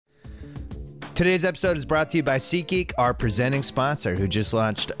Today's episode is brought to you by SeatGeek, our presenting sponsor, who just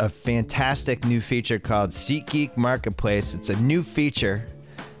launched a fantastic new feature called SeatGeek Marketplace. It's a new feature.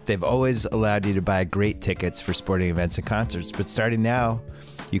 They've always allowed you to buy great tickets for sporting events and concerts, but starting now,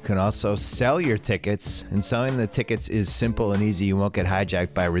 you can also sell your tickets, and selling the tickets is simple and easy. You won't get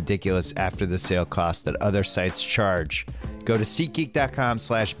hijacked by ridiculous after-the-sale costs that other sites charge. Go to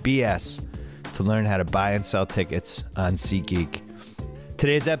SeatGeek.com/BS to learn how to buy and sell tickets on SeatGeek.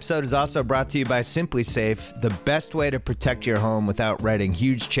 Today's episode is also brought to you by SimpliSafe, the best way to protect your home without writing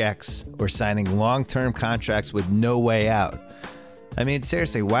huge checks or signing long-term contracts with no way out. I mean,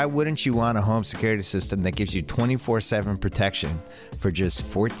 seriously, why wouldn't you want a home security system that gives you 24/7 protection for just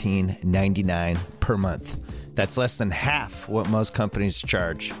 $14.99 per month? That's less than half what most companies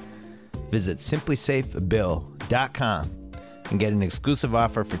charge. Visit simplysafebill.com and get an exclusive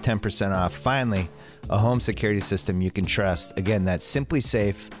offer for 10% off. Finally, a home security system you can trust. Again, that's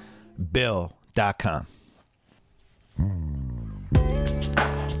simplysafebill.com.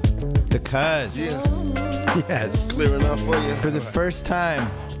 The Cuz. Yeah. Yes. Clear enough for you? For the first time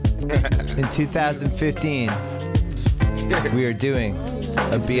in 2015, we are doing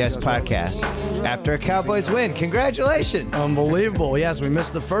a BS podcast after a Cowboys win. Congratulations. Unbelievable. Yes, we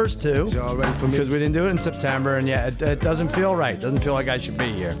missed the first two Y'all ready for me? because we didn't do it in September, and yeah, it doesn't feel right. It doesn't feel like I should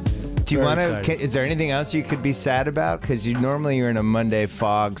be here. Do you Very want to? excited. Is there anything else you could be sad about? Because you're in a Monday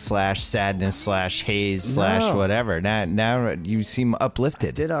fog / sadness / haze / No. whatever. Now you seem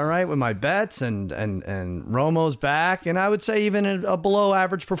uplifted. Did all right with my bets, and Romo's back, and I would say even a below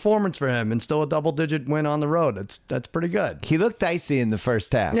average performance for him, and still a double-digit win on the road. That's pretty good. He looked dicey in the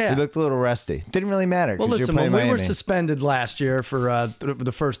first half. Yeah. He looked a little rusty. Didn't really matter. Well, 'cause listen, you're when playing we were Miami. suspended last year for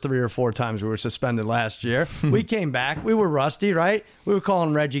the first 3 or 4 times we were suspended last year, we came back. We were rusty, right? We were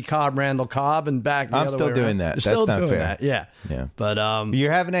calling Reggie Cobb Randall Cobb and back the I'm other still way doing around. that. You're That's still not doing fair. that, yeah. Yeah. But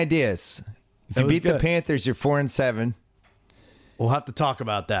You're having ideas. If It you was beat the good. Panthers, you're 4-7. we'll have to talk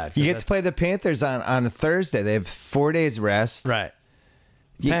about that. You get to play the Panthers on a Thursday. They have 4 days rest. Right.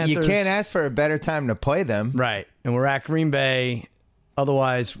 You Panthers- can't ask for a better time to play them. Right. And we're at Green Bay.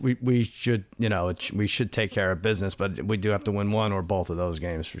 Otherwise, we should, we should take care of business, but we do have to win one or both of those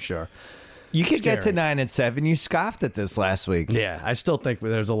games for sure. You could get to Scary. 9-7. You scoffed at this last week. Yeah, I still think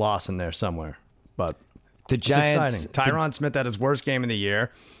there's a loss in there somewhere, but The it's Giants. exciting. Tyron Smith had his worst game of the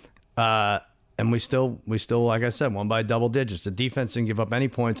year, and we still, like I said, won by double digits. The defense didn't give up any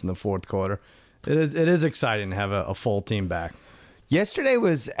points in the fourth quarter. It is exciting to have a full team back. Yesterday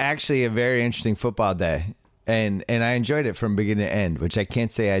was actually a very interesting football day. And I enjoyed it from beginning to end, which I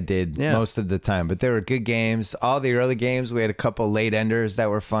can't say I did most of the time. But there were good games. All the early games, we had a couple late enders that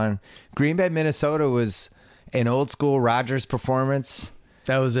were fun. Green Bay, Minnesota was an old school Rodgers performance.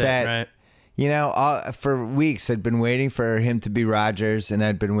 That was it, right? For weeks I'd been waiting for him to be Rodgers, and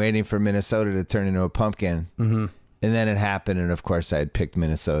I'd been waiting for Minnesota to turn into a pumpkin. Mm-hmm. And then it happened, and of course I had picked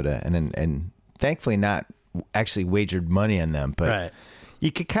Minnesota, and thankfully not actually wagered money on them, but. Right.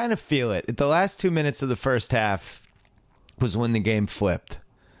 You could kind of feel it. The last 2 minutes of the first half was when the game flipped.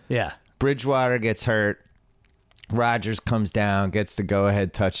 Yeah. Bridgewater gets hurt. Rodgers comes down, gets the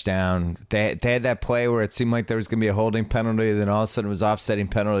go-ahead touchdown. They had that play where it seemed like there was going to be a holding penalty, then all of a sudden it was offsetting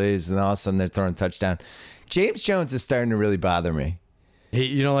penalties, and all of a sudden they're throwing a touchdown. James Jones is starting to really bother me.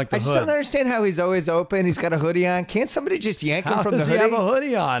 You don't like the I just hood. don't understand how he's always open. He's got a hoodie on. Can't somebody just yank him How from the does he hoodie? have a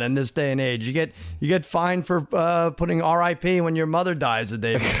hoodie on in this day and age? You get fined for putting R.I.P. when your mother dies the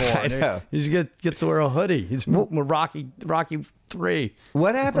day before. I know. He just gets to wear a hoodie. He's Rocky 3.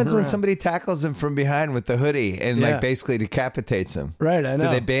 What happens when somebody tackles him from behind with the hoodie and basically decapitates him? Right, I know. Do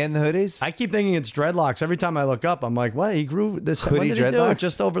they ban the hoodies? I keep thinking it's dreadlocks. Every time I look up, I'm like, what? He grew this. Hoodie When did he do dreadlocks? it?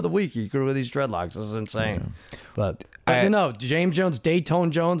 Just over the week, he grew these dreadlocks. This is insane. But I- James Jones,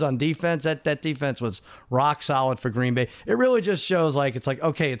 Dayton Jones on defense. That defense was rock solid for Green Bay. It really just shows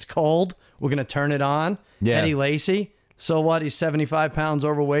okay, it's cold. We're gonna turn it on. Yeah. Eddie Lacy. So what? He's 75 pounds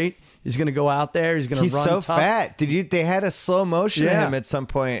overweight. He's gonna go out there. He's gonna He's run so tough. fat. They had a slow motion of Yeah. him at some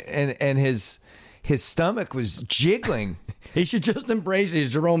point, and his stomach was jiggling. He should just embrace it.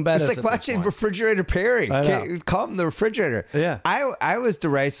 He's Jerome Bettis. It's like watching Refrigerator Perry. I know. Can't call him the refrigerator. Yeah. I was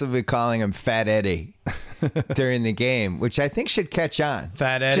derisively calling him Fat Eddie during the game, which I think should catch on.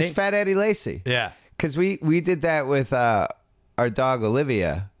 Fat Eddie? Just Fat Eddie Lacy. Yeah. Because we did that with our dog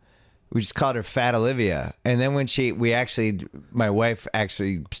Olivia. We just called her Fat Olivia. And then when my wife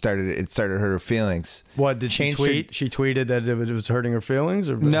actually started hurt her feelings. What did she Changed her- tweet? She tweeted that it was hurting her feelings,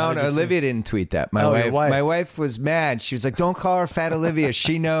 or No, how did you feel? Olivia didn't tweet that. Oh, your wife. My wife was mad. She was like, "Don't call her Fat Olivia.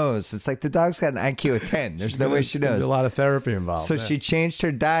 She knows." It's like the dog's got an IQ of 10. There's no way she There's knows. a lot of therapy involved. So yeah. she changed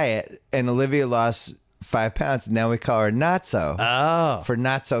her diet, and Olivia lost 5 pounds. And now we call her Not So. Oh. For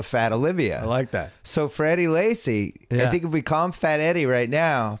Not So Fat Olivia. I like that. So for Eddie Lacy, I think if we call him Fat Eddie right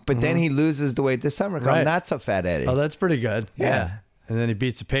now, but then he loses the weight this summer, call him Not So Fat Eddie. Oh, that's pretty good. Yeah. And then he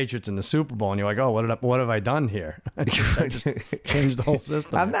beats the Patriots in the Super Bowl, and you're like, oh, what have I done here? I just changed the whole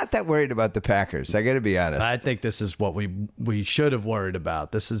system. I'm not that worried about the Packers. I got to be honest. I think this is what we should have worried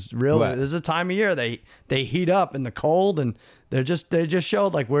about. This is really What? this is a time of year they heat up in the cold, and they just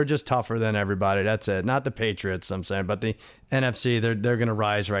showed like we're just tougher than everybody. That's it. Not the Patriots, I'm saying, but the NFC. They're going to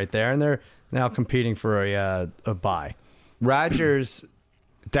rise right there, and they're now competing for a bye. Rodgers,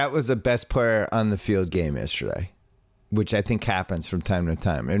 that was the best player on the field game yesterday, which I think happens from time to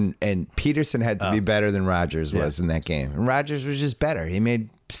time. And Peterson had to be better than Rodgers was in that game. And Rodgers was just better. He made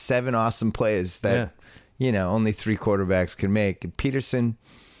 7 awesome plays that, only 3 quarterbacks can make. And Peterson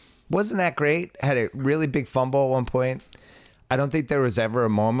wasn't that great. Had a really big fumble at one point. I don't think there was ever a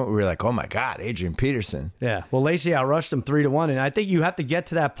moment where we were like, oh, my God, Adrian Peterson. Yeah. Well, Lacy outrushed him 3-1. And I think you have to get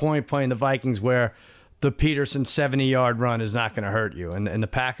to that point playing the Vikings where the Peterson 70-yard run is not going to hurt you. And the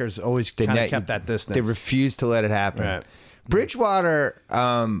Packers always kind of kept that distance. They refused to let it happen. Right. Bridgewater,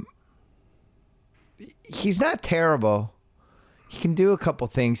 he's not terrible. He can do a couple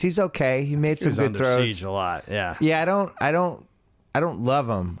things. He's okay. He made some good throws. Siege a lot. Yeah. Yeah, I don't love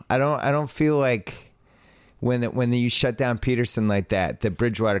him. I don't feel like when you shut down Peterson like that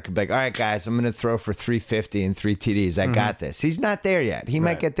Bridgewater could be like, all right, guys, I'm going to throw for 350 and 3 TDs. I got this. He's not there yet. He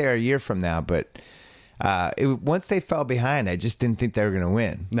might get there a year from now, but once they fell behind, I just didn't think they were going to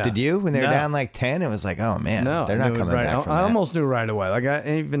win. No. Did you? When they were down like 10, it was like, oh, man, they're not coming back from that. I almost knew right away. Like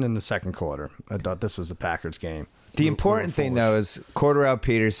even in the second quarter, I thought this was the Packers game. The important thing, though, is Cordarrelle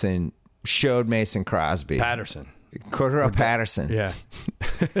Peterson showed Mason Crosby. Cordarrelle Patterson. Yeah.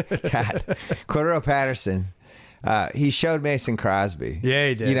 God. Cordarrelle Patterson. He showed Mason Crosby. Yeah,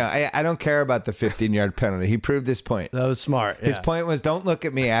 he did. I don't care about the 15-yard penalty. He proved his point. That was smart. Yeah. His point was, don't look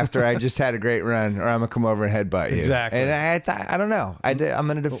at me after I just had a great run, or I'm going to come over and headbutt you. Exactly. And I thought, I don't know. I'm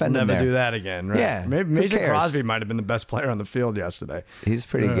going to defend him there. Never do that again, right? Yeah. Maybe Mason Crosby might have been the best player on the field yesterday. He's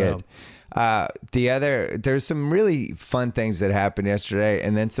pretty good. There's some really fun things that happened yesterday,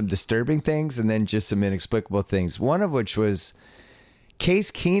 and then some disturbing things, and then just some inexplicable things. One of which was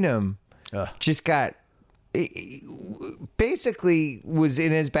Case Keenum just got... basically was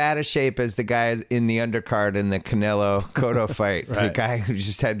in as bad a shape as the guy in the undercard in the Canelo Cotto fight. Right. The guy who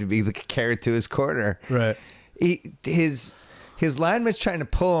just had to be carried to his corner. Right. His lineman's trying to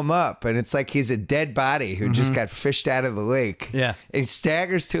pull him up, and it's like he's a dead body who just got fished out of the lake. Yeah. And he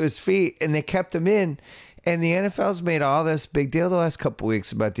staggers to his feet, and they kept him in. And the NFL's made all this big deal the last couple of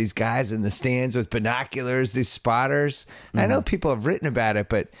weeks about these guys in the stands with binoculars, these spotters. I know people have written about it,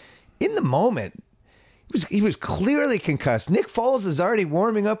 but in the moment, he was clearly concussed. Nick Foles is already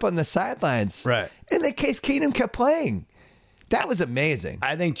warming up on the sidelines. Right. And then Case Keenum kept playing. That was amazing.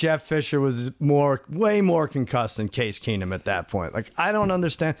 I think Jeff Fisher was way more concussed than Case Keenum at that point. Like, I don't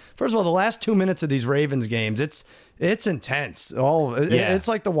understand. First of all, the last 2 minutes of these Ravens games, it's intense. It's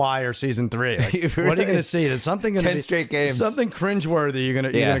like The Wire season 3. Like, really what are you going to see? There's something going to 10 straight games. Something cringeworthy you're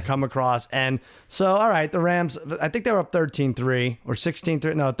going to come across. And so, all right, the Rams, I think they were up 13-3 or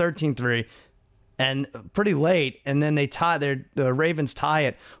 16-3. No, 13-3. And pretty late, and then the Ravens tie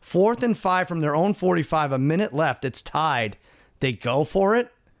it. 4th and 5 from their own 45, a minute left. It's tied. They go for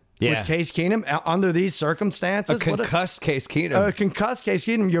it with Case Keenum under these circumstances. A concussed Case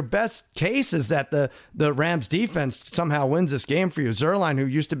Keenum. Your best case is that the Rams defense somehow wins this game for you. Zerline, who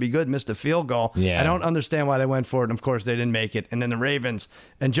used to be good, missed a field goal. Yeah. I don't understand why they went for it. And of course, they didn't make it. And then the Ravens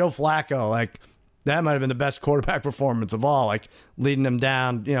and Joe Flacco, that might have been the best quarterback performance of all, leading them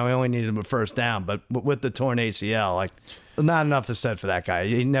down. He only needed him a first down, but with the torn ACL, not enough is said for that guy.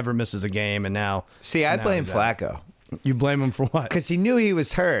 He never misses a game, and now... See, I blame Flacco. You blame him for what? Because he knew he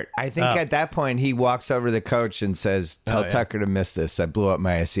was hurt. I think at that point, he walks over to the coach and says, tell Tucker to miss this. I blew up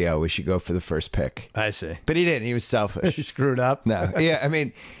my ACL. We should go for the first pick. I see. But he didn't. He was selfish. He screwed up? No. Yeah, I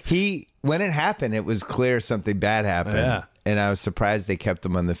mean, when it happened, it was clear something bad happened. Yeah. And I was surprised they kept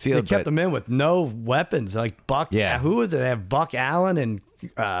him on the field. They kept him in with no weapons, like Buck. Yeah, who was it? They have Buck Allen and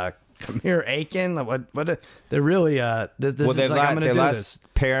Kamir Aiken. What? They're really. They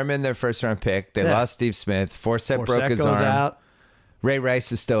lost Perriman, their first round pick. They lost Steve Smith. Forsett broke his arm. Out. Ray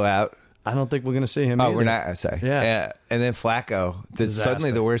Rice is still out. I don't think we're going to see him. Either. We're not. Sorry. Yeah. And then Flacco. That's suddenly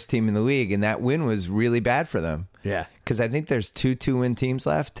the worst team in the league, and that win was really bad for them. Yeah, because I think there's 2 2-win teams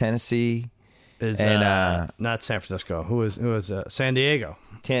left. Tennessee. Not San Francisco. Who is San Diego?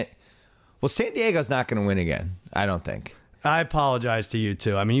 Well, San Diego's not going to win again. I don't think. I apologize to you,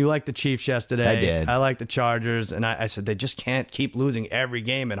 too. I mean, you liked the Chiefs yesterday. I did. I like the Chargers. And I said they just can't keep losing every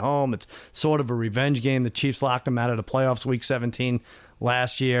game at home. It's sort of a revenge game. The Chiefs locked them out of the playoffs week 17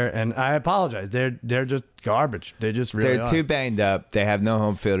 last year. And I apologize. They're just garbage. They just really They're too banged up. They have no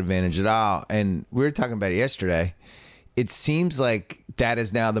home field advantage at all. And we were talking about it yesterday. It seems like that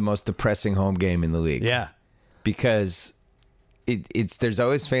is now the most depressing home game in the league. Yeah. Because there's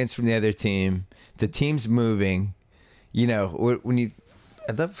always fans from the other team. The team's moving. You know, when you,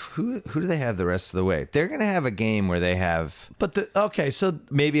 I love who do they have the rest of the way? They're going to have a game where they have, so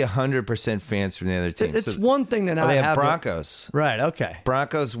maybe 100% fans from the other team. It's one thing that they have Broncos, right? Okay,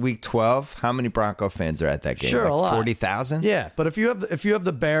 Broncos week 12. How many Bronco fans are at that game? Sure, a lot. 40,000. Yeah, but if you have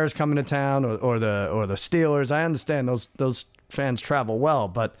the Bears coming to town or the Steelers, I understand those fans travel well,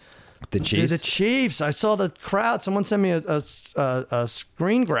 but. The Chiefs? The Chiefs. I saw the crowd. Someone sent me a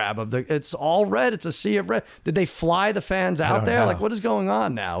screen grab of it's all red. It's a sea of red. Did they fly the fans out there? Know. Like, what is going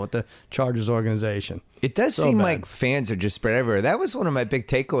on now with the Chargers organization? It does seem like fans are just spread everywhere. That was one of my big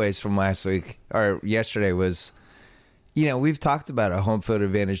takeaways from last week or yesterday was, you know, we've talked about a home field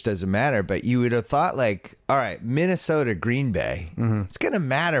advantage doesn't matter, but you would have thought like, all right, Minnesota, Green Bay, it's going to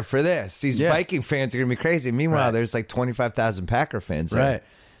matter for this. These Viking fans are going to be crazy. Meanwhile, there's like 25,000 Packer fans there. Right.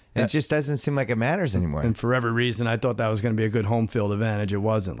 It just doesn't seem like it matters anymore. And for every reason, I thought that was going to be a good home field advantage. It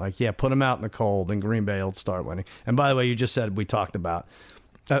wasn't. Like, put them out in the cold, and Green Bay will start winning. And by the way, you just said we talked about.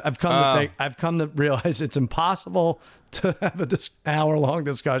 I've come to realize it's impossible to have this hour-long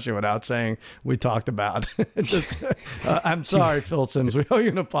discussion without saying we talked about. I'm sorry, Phil Simmons. We owe you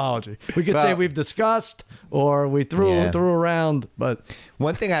an apology. We could say we've discussed or we threw around, but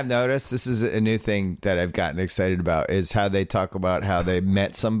one thing I've noticed, this is a new thing that I've gotten excited about, is how they talk about how they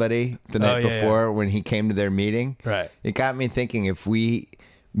met somebody the night before when he came to their meeting. Right. It got me thinking, if we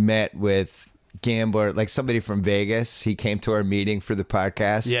met with gambler, like somebody from Vegas, he came to our meeting for the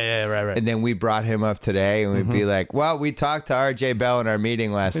podcast. Right. And then we brought him up today, and we'd be like, well, we talked to RJ Bell in our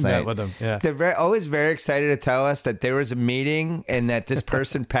meeting last night. Met with him. Yeah. They're always very excited to tell us that there was a meeting and that this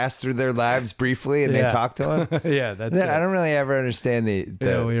person passed through their lives briefly and they talked to him. That's it. I don't really ever understand the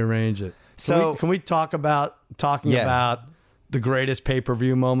we arrange it. So can we talk about about the greatest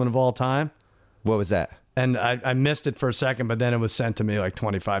pay-per-view moment of all time? What was that? And I missed it for a second, but then it was sent to me like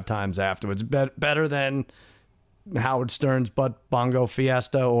 25 times afterwards. Better than Howard Stern's Butt Bongo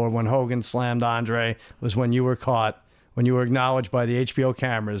Fiesta or when Hogan slammed Andre was when you were caught, when you were acknowledged by the HBO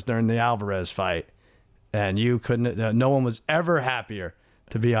cameras during the Alvarez fight. And you couldn't, no one was ever happier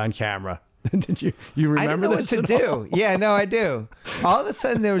to be on camera. Did you remember I didn't know this what to do. Yeah, no, I do. All of a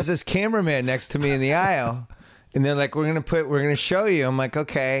sudden there was this cameraman next to me in the aisle. And they're like, we're going to show you. I'm like,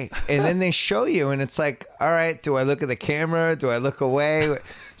 okay. And then they show you, and it's like, all right, do I look at the camera? Do I look away?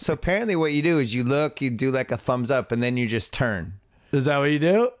 So apparently what you do is you do like a thumbs up, and then you just turn. Is that what you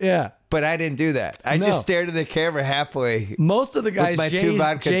do? Yeah. But I didn't do that. I just stared at the camera halfway. Most of the guys, with my two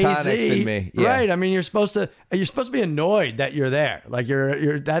vodka tonics in me. Yeah. Right. I mean, you're supposed to be annoyed that you're there. Like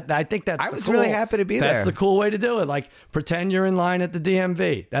you're that. I think that's. I was really happy to be there. That's the cool way to do it. Like pretend you're in line at the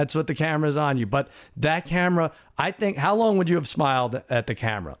DMV. That's what the camera's on you. But that camera, I think, how long would you have smiled at the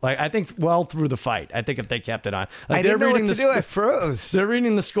camera? Like I think well through the fight. I think if they kept it on, like, I didn't know what to do. I froze. They're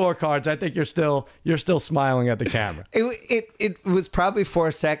reading the scorecards. I think you're still smiling at the camera. It was probably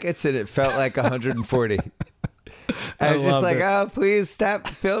 4 seconds, and it felt like 140. I was just like, oh, please stop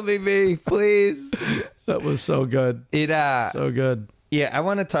filming me, please. That was so good. So good. Yeah, I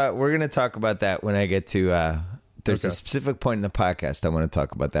want to talk. We're going to talk about that when I get to. There's a specific point in the podcast I want to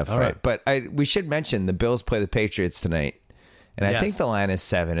talk about that fight. Right. But we should mention the Bills play the Patriots tonight, and I think the line is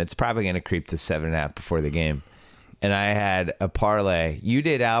 7. It's probably going to creep to 7.5 before the game. And I had a parlay. You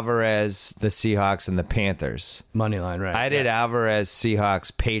did Alvarez, the Seahawks, and the Panthers. Money line, right. I did Alvarez,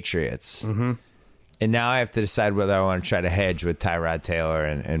 Seahawks, Patriots. Mm-hmm. And now I have to decide whether I want to try to hedge with Tyrod Taylor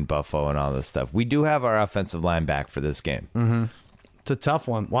and Buffalo and all this stuff. We do have our offensive line back for this game. Mm-hmm. It's a tough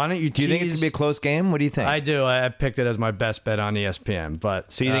one. Why don't you Do you think it's going to be a close game? What do you think? I do. I picked it as my best bet on ESPN.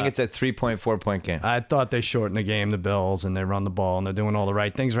 But so you think it's a 3.4-point game? I thought they shortened the game, the Bills, and they run the ball, and they're doing all the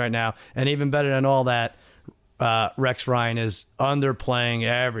right things right now. And even better than all that, Rex Ryan is underplaying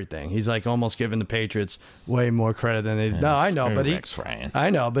everything. He's like almost giving the Patriots way more credit than they. No, I know, but Rex Ryan. I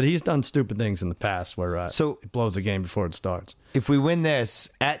know, but he's done stupid things in the past where so it blows the game before it starts. If we win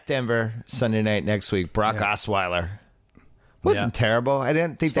this at Denver Sunday night next week, Brock Osweiler wasn't terrible. I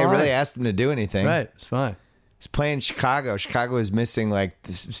didn't think they really asked him to do anything. Right, it's fine. He's playing Chicago. Chicago is missing like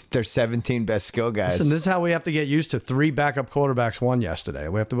their 17 best skill guys. Listen, this is how we have to get used to 3 backup quarterbacks won yesterday.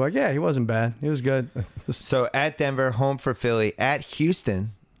 We have to be like, yeah, he wasn't bad. He was good. So at Denver, home for Philly, at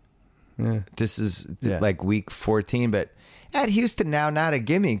Houston. This is like week 14, but at Houston now, not a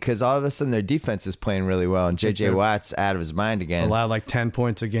gimme because all of a sudden their defense is playing really well, and J.J. Watt's out of his mind again. Allowed like 10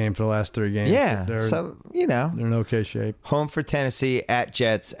 points a game for the last 3 games. Yeah, so, they're in okay shape. Home for Tennessee, at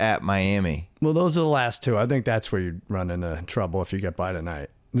Jets, at Miami. Well, those are the last 2. I think that's where you run into trouble if you get by tonight.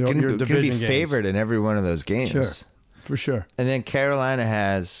 You're going to be favored in every one of those games. Sure, for sure. And then Carolina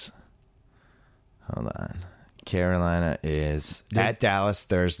has... Hold on. Carolina is at Dallas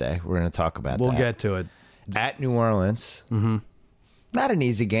Thursday. We're going to talk about that. We'll get to it. At New Orleans. Mm-hmm. Not an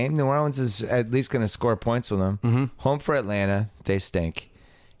easy game. New Orleans is at least going to score points with them. Mm-hmm. Home for Atlanta. They stink.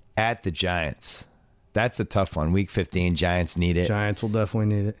 At the Giants. That's a tough one. Week 15. Giants need it. Giants will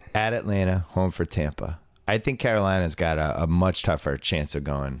definitely need it. At Atlanta. Home for Tampa. I think Carolina's got a much tougher chance of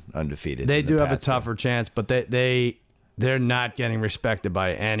going undefeated. They do have a tougher chance, but they're not getting respected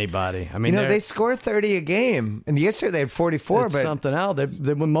by anybody. I mean, they score 30 a game, and yesterday they had 44. It's but something else.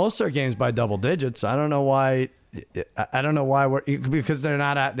 They win most of their games by double digits. I don't know why. Because they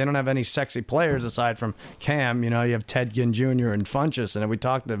don't have any sexy players aside from Cam. You have Ted Ginn Jr. and Funchess, and we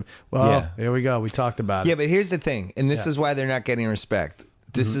talked to them. Here we go. We talked about it. Yeah, but here's the thing, and this is why they're not getting respect.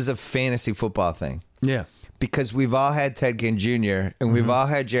 This is a fantasy football thing. Yeah. Because we've all had Ted Ginn Jr., and we've all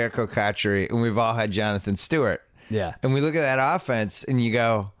had Jericho Cotchery, and we've all had Jonathan Stewart. Yeah. And we look at that offense and you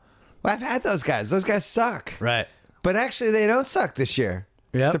go, well, I've had those guys. Those guys suck. Right. But actually, they don't suck this year.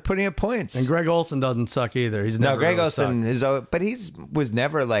 Yeah. They're putting up points. And Greg Olsen doesn't suck either. He's never Greg really Olsen sucked. but was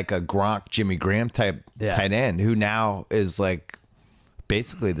never like a Gronk, Jimmy Graham type tight end who now is like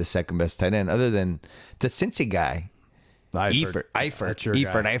basically the second best tight end other than the Cincy guy.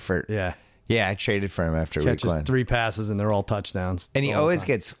 Eifert. Yeah. Yeah, I traded for him after week 1. 3 passes and they're all touchdowns. And he always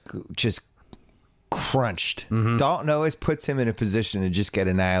gets just crunched. Dalton always puts him in a position to just get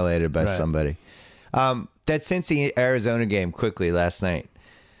annihilated by somebody. That Cincy Arizona game quickly last night.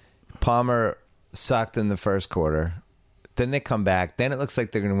 Palmer sucked in the first quarter. Then they come back. Then it looks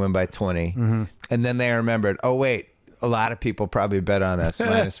like they're going to win by 20. And then they remembered, oh, wait, a lot of people probably bet on us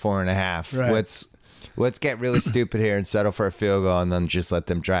minus 4.5. Right. Let's get really stupid here and settle for a field goal and then just let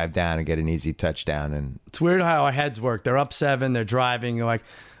them drive down and get an easy touchdown. And it's weird how our heads work. They're up 7. They're driving. You're like,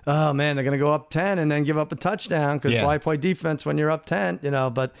 oh, man, they're going to go up 10 and then give up a touchdown because why play defense when you're up 10?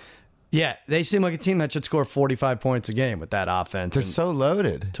 But, yeah, they seem like a team that should score 45 points a game with that offense. They're so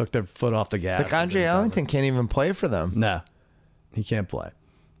loaded. Took their foot off the gas. Like Andre Ellington can't even play for them. No, he can't play.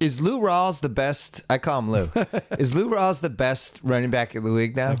 Is Lou Rawls the best? I call him Lou. Is Lou Rawls the best running back in the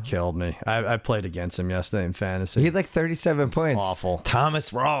league now? That killed me. I played against him yesterday in fantasy. He had like 37 points. Awful. Thomas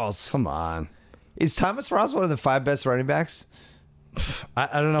Rawls. Come on. Is Thomas Rawls one of the 5 best running backs?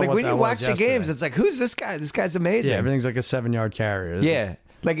 I don't know. Like what when you watch the games, it's like, who's this guy? This guy's amazing. Yeah, everything's like a 7-yard carrier. Yeah.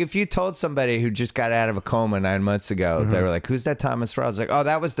 Like if you told somebody who just got out of a coma 9 months ago, they were like, who's that Thomas Rawls? Like, oh,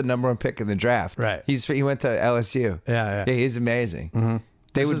 that was the number 1 pick in the draft. Right. He went to LSU. Yeah, he's amazing.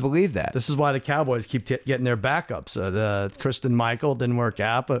 They would believe that. This is why the Cowboys keep getting their backups. The Kristen Michael didn't work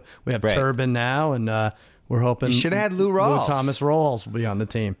out, but we have Turbin now, and we're hoping you should have had Lou Rawls. Lou Thomas Rawls will be on the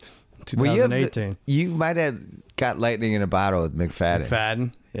team. 2018. You might have got lightning in a bottle with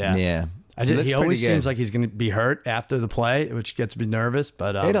McFadden. Yeah. He always seems like he's going to be hurt after the play, which gets me nervous.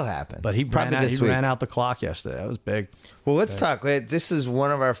 But it'll happen. But he ran out the clock yesterday. That was big. Well, let's talk. This is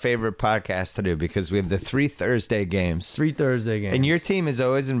one of our favorite podcasts to do because we have the 3 Thursday games. 3 Thursday games. And your team is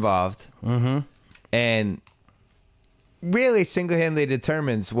always involved. And really single-handedly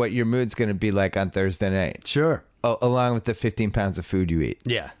determines what your mood's going to be like on Thursday night. Sure. Along with the 15 pounds of food you eat.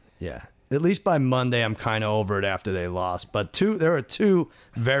 Yeah. At least by Monday, I'm kind of over it after they lost. But there are 2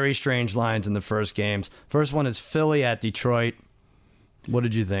 very strange lines in the first games. First one is Philly at Detroit. What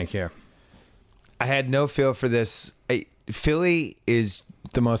did you think here? I had no feel for this. Philly is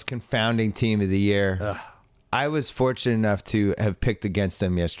the most confounding team of the year. Ugh. I was fortunate enough to have picked against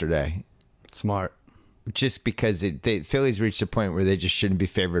them yesterday. Smart. Just because Philly's reached a point where they just shouldn't be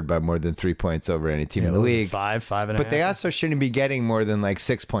favored by more than 3 points over any team in the league. 5.5. But they also shouldn't be getting more than like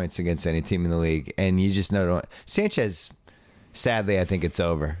 6 points against any team in the league. And you just know, Sanchez, sadly, I think it's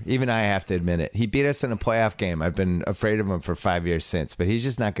over. Even I have to admit it. He beat us in a playoff game. I've been afraid of him for 5 years since, but he's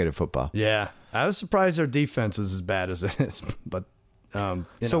just not good at football. Yeah. I was surprised their defense was as bad as it is. But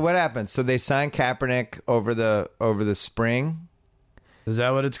so what happened? So they signed Kaepernick over the spring. Is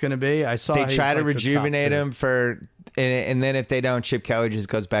that what it's going to be? I saw they try to rejuvenate him and then if they don't, Chip Kelly just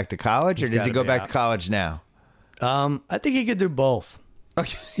goes back to college, or does he go back to college now? I think he could do both.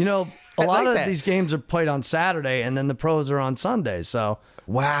 Okay. A lot of these games are played on Saturday, and then the pros are on Sunday. So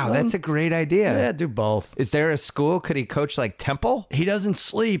Wow, that's a great idea. Yeah, do both. Is there a school? Could he coach like Temple? He doesn't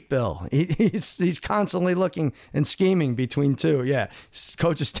sleep, Bill. He's constantly looking and scheming between two. Yeah,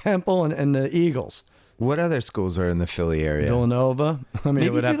 coaches Temple and the Eagles. What other schools are in the Philly area? Villanova. I mean, maybe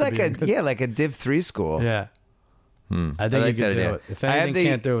it would do have like to be like a Div 3 school. Yeah. I think like you could that do idea. it. If anything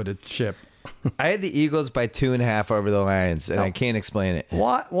can't do it, it's Chip. I had the Eagles by 2.5 over the Lions, and I can't explain it.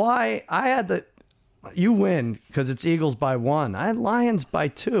 Why? I had the... You win because it's Eagles by 1. I had Lions by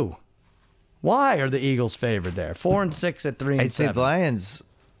 2. Why are the Eagles favored there? 4-6 at 3-7. I'd say the Lions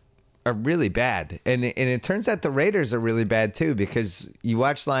are really bad. And it turns out the Raiders are really bad, too, because you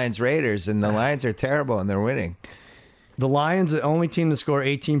watch Lions-Raiders, and the Lions are terrible, and they're winning. The Lions, the only team to score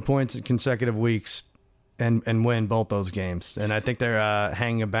 18 points in consecutive weeks and win both those games. And I think they're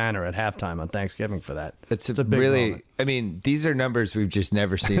hanging a banner at halftime on Thanksgiving for that. It's a big moment. I mean, these are numbers we've just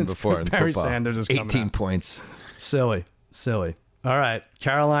never seen before in Barry football. Sanders is 18 points. Silly. All right,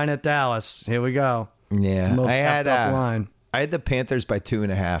 Carolina at Dallas. Here we go. Yeah, it's the most effed up line. I had the Panthers by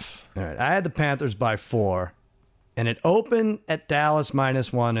 2.5. All right, I had the Panthers by 4, and it opened at Dallas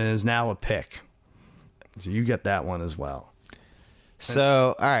 -1 and is now a pick. So you get that one as well.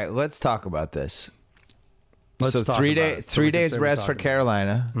 So, all right, let's talk about this. So 3 days rest for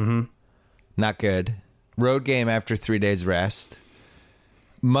Carolina. Mm-hmm. Not good. Road game after 3 days rest.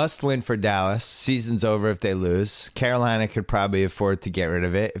 Must win for Dallas. Season's over if they lose. Carolina could probably afford to get rid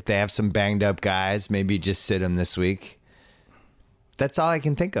of it. If they have some banged up guys, maybe just sit them this week. That's all I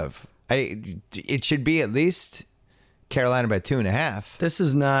can think of. It should be at least Carolina by 2.5. This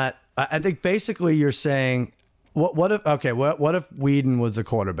is not. I think basically you're saying, what if Whedon was the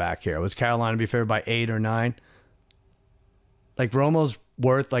quarterback here? Was Carolina be favored by 8 or 9? Like Romo's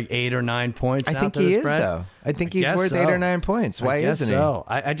worth like 8 or 9 points. I think he is though. I think he's worth 8 or 9 points. Why isn't he?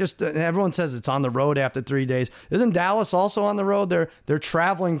 I just everyone says it's on the road after 3 days. Isn't Dallas also on the road? They're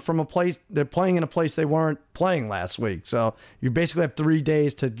traveling from a place. They're playing in a place they weren't playing last week. So you basically have 3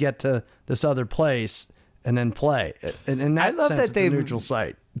 days to get to this other place and then play. And in that sense, it's a neutral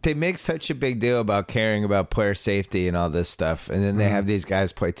site. They make such a big deal about caring about player safety and all this stuff, and then they have these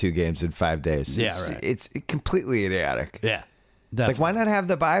guys play 2 games in 5 days. It's completely idiotic. Yeah. Definitely. Like, why not have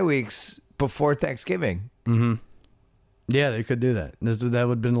the bye weeks before Thanksgiving? Mm-hmm. Yeah, they could do that. That would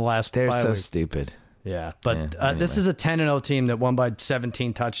have been the last They're bye so week. stupid. Yeah, but anyway. This is a 10-0 team that won by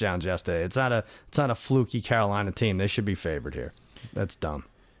 17 touchdowns yesterday. It's not a fluky Carolina team. They should be favored here. That's dumb.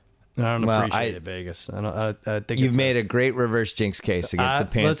 I don't appreciate it, Vegas. I think you've made a great reverse jinx case against the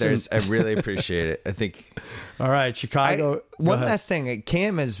Panthers. Listen. I really appreciate it. I think. All right, Chicago. One last thing.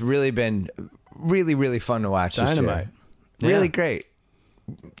 Cam has really been really, really fun to watch Dynamite. this year. Really great.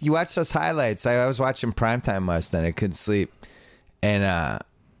 You watch those highlights. I was watching primetime last night. I couldn't sleep. And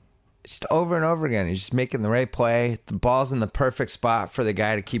just over and over again, he's just making the right play. The ball's in the perfect spot for the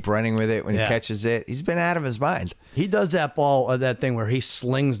guy to keep running with it when he catches it. He's been out of his mind. He does that that thing where he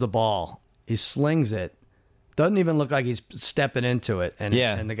slings the ball. He slings it. Doesn't even look like he's stepping into it.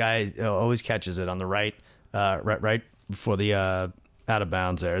 And the guy always catches it on the right before the out of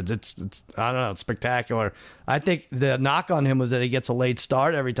bounds there. It's I don't know, it's spectacular. I think the knock on him was that he gets a late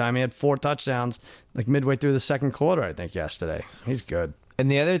start every time. He had 4 touchdowns like midway through the second quarter, I think, yesterday. He's good.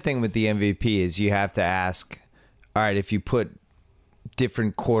 And the other thing with the MVP is you have to ask, all right, if you put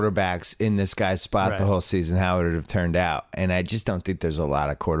different quarterbacks in this guy's spot the whole season, how would it have turned out? And I just don't think there's a lot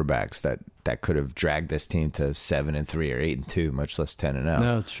of quarterbacks that could have dragged this team to 7-3 or 8-2, much less 10-0.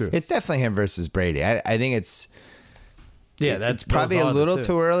 No, it's true. It's definitely him versus Brady. I think it's that's probably a little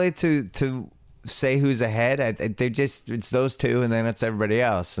too early to say who's ahead. It's those two, and then it's everybody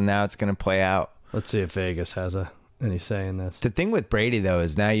else, and now it's going to play out. Let's see if Vegas has any say in this. The thing with Brady, though,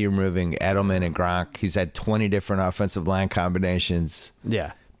 is now you're moving Edelman and Gronk. He's had 20 different offensive line combinations.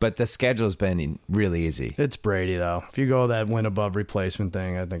 Yeah. But the schedule's been really easy. It's Brady, though. If you go that win above replacement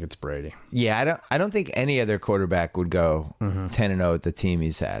thing, I think it's Brady. Yeah, I don't think any other quarterback would go 10-0 with the team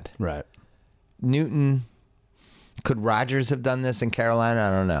he's had. Right. Newton, could Rodgers have done this in Carolina?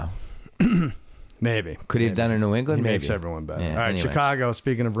 I don't know. Maybe. Could he have done it in New England? He Maybe. makes everyone better. Yeah, all right, anyway. Chicago,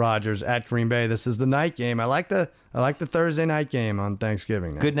 speaking of Rodgers, at Green Bay. This is the night game. I like the Thursday night game on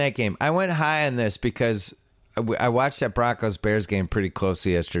Thanksgiving. Now. Good night game. I went high on this because I watched that Broncos-Bears game pretty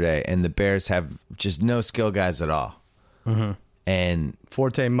closely yesterday, and the Bears have just no skill guys at all. Mm-hmm. And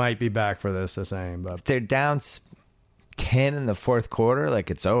Forte might be back for this, they're saying. But they're down 10 in the fourth quarter,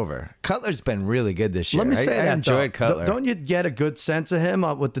 like it's over. Cutler's been really good this year. Let me say I that, enjoyed Cutler. Don't you get a good sense of him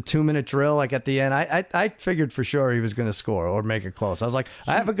with the 2-minute drill, like at the end? I figured for sure he was going to score or make it close. I was like,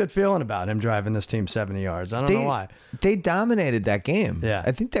 I have a good feeling about him driving this team 70 yards. I don't know why. They dominated that game. Yeah.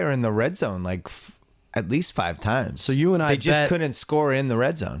 I think they were in the red zone like at least 5 times. So you and they just couldn't score in the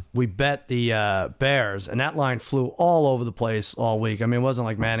red zone. We bet the Bears, and that line flew all over the place all week. I mean, it wasn't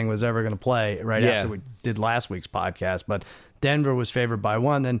like Manning was ever going to play after we did last week's podcast, but Denver was favored by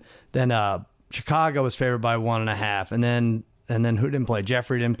 1. Then Chicago was favored by 1.5, and then who didn't play?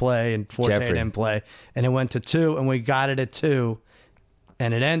 Jeffrey didn't play, and Forte didn't play, and it went to 2, and we got it at 2,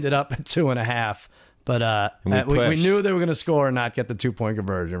 and it ended up at 2.5. But we knew they were going to score and not get the 2-point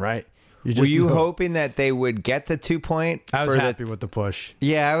conversion, right? Were you hoping that they would get the 2-point? I was happy with the push.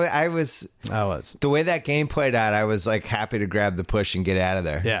 Yeah, I was. The way that game played out, I was like happy to grab the push and get out of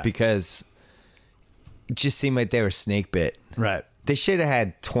there. Yeah. Because it just seemed like they were snake bit. Right. They should have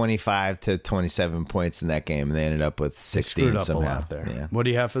had 25 to 27 points in that game, and they ended up with 16 up somehow. A lot there. Yeah. What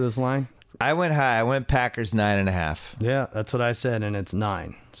do you have for this line? I went high. I went Packers 9.5. Yeah, that's what I said, and it's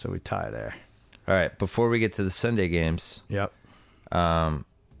 9. So we tie there. All right. Before we get to the Sunday games. Yep.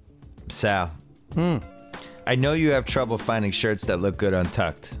 Sal, I know you have trouble finding shirts that look good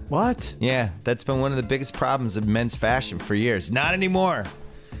untucked. What? Yeah, that's been one of the biggest problems of men's fashion for years. Not anymore.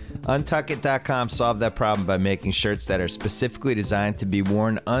 Untuckit.com solved that problem by making shirts that are specifically designed to be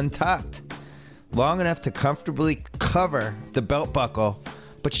worn untucked, long enough to comfortably cover the belt buckle,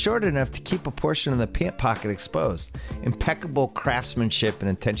 but short enough to keep a portion of the pant pocket exposed. Impeccable craftsmanship and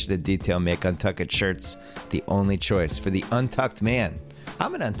attention to detail make Untuckit shirts the only choice for the untucked man.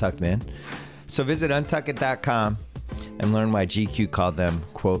 I'm an untucked man. So visit untuckit.com and learn why GQ called them,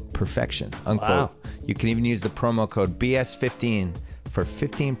 quote, perfection, unquote. Wow. You can even use the promo code BS15 for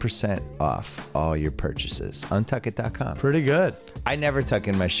 15% off all your purchases. Untuckit.com. Pretty good. I never tuck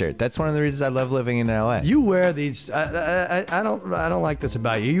in my shirt. That's one of the reasons I love living in LA. You wear these. I don't like this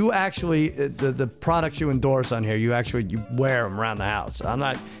about you. You actually the products you endorse on here. You wear them around the house. I'm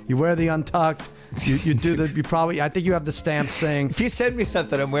not. You wear the untucked. You do the. You probably. I think you have the stamps thing. If you send me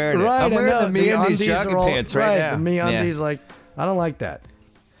something, I'm wearing it. Right, I'm wearing the MeUndies jogging pants right now. The MeUndies, like I don't like that.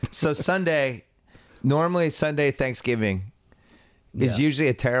 So normally Sunday Thanksgiving is usually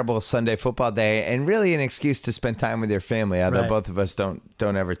a terrible Sunday football day and really an excuse to spend time with your family, although both of us don't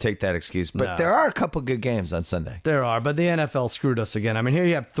ever take that excuse. But there are a couple good games on Sunday. There are, but the NFL screwed us again. I mean, here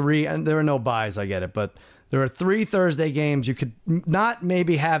you have 3, and there are no buys, I get it, but there are 3 Thursday games. You could not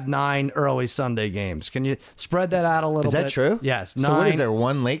maybe have 9 early Sunday games. Can you spread that out a little bit? Is that true? Yes. So what is there,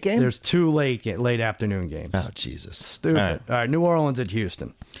 1 late game? There's 2 late afternoon games. Oh, Jesus. Stupid. All right, New Orleans at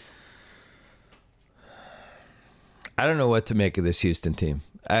Houston. I don't know what to make of this Houston team.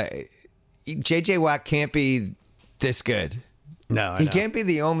 J.J. Watt can't be this good. No, he can't be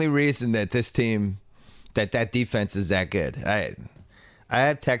the only reason that this team, that defense is that good. I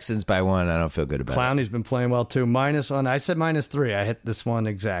have Texans by 1. I don't feel good about it. Clowney's been playing well too. -1. I said -3. I hit this one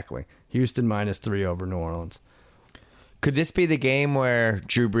exactly. Houston -3 over New Orleans. Could this be the game where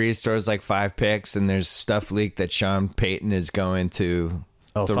Drew Brees throws like 5 picks and there's stuff leaked that Sean Payton is going to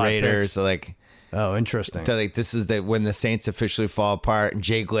the Raiders? Oh, interesting. So this is when the Saints officially fall apart, and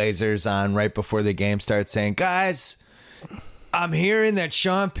Jay Glazer's on right before the game starts saying, "Guys, I'm hearing that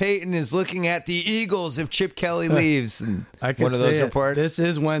Sean Payton is looking at the Eagles if Chip Kelly leaves." And I could one of those reports. This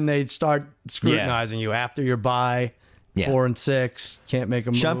is when they start scrutinizing you after your bye. 4 and 6, can't make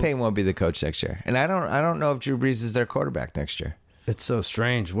a move. Sean Payton won't be the coach next year, and I don't know if Drew Brees is their quarterback next year. It's so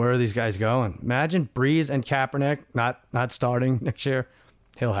strange. Where are these guys going? Imagine Brees and Kaepernick not starting next year.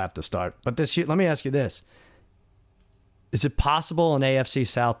 He'll have to start. But let me ask you this. Is it possible an AFC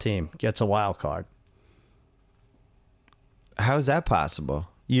South team gets a wild card? How is that possible?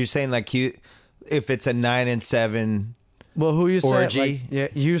 You're saying if it's a 9-7 well, who you orgy? Say?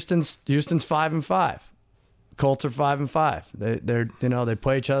 Houston's 5-5. Colts are 5-5. They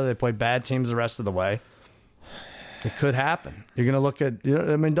play each other. They play bad teams the rest of the way. It could happen. You're going to look at,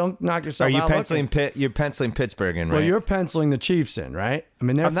 don't knock yourself out. Are you penciling You're penciling Pittsburgh in, right? Well, you're penciling the Chiefs in, right? I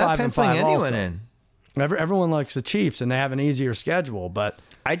mean, they're 5-5 I'm not penciling anyone also. in. Everyone likes the Chiefs, and they have an easier schedule, but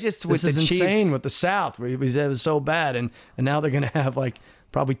this is insane with the South. It was so bad, and now they're going to have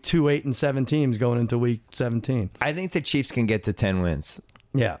probably 2 8-7 teams going into Week 17. I think the Chiefs can get to 10 wins.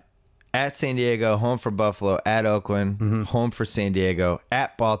 Yeah. At San Diego, home for Buffalo. At Oakland, home for San Diego.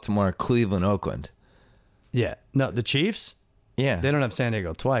 At Baltimore, Cleveland, Oakland. Yeah. No, the Chiefs? Yeah. They don't have San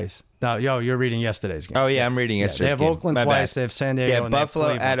Diego twice. No, you're reading yesterday's game. Oh, yeah, I'm reading yesterday's game. They have Oakland twice. They have San Diego. Yeah, and Buffalo,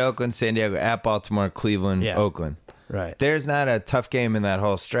 they have at Oakland, San Diego, at Baltimore, Cleveland, Oakland. Right. There's not a tough game in that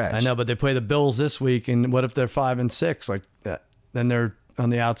whole stretch. I know, but they play the Bills this week, and what if they're 5-6? Like that? Then they're on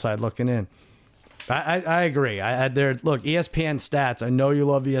the outside looking in. I agree. Look, ESPN stats. I know you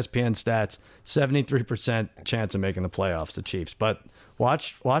love ESPN stats. 73% chance of making the playoffs, the Chiefs. But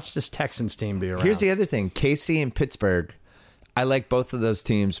watch this Texans team be around. Here's the other thing. KC and Pittsburgh, I like both of those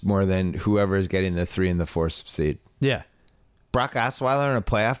teams more than whoever is getting the 3 and the 4 seed. Yeah. Brock Osweiler in a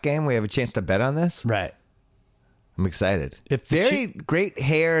playoff game. We have a chance to bet on this. Right. I'm excited. Very great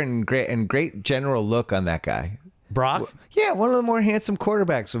hair and great general look on that guy. Brock? Yeah, one of the more handsome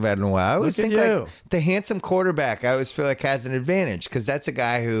quarterbacks we've had in a while. I always think like the handsome quarterback, I always feel like has an advantage because that's a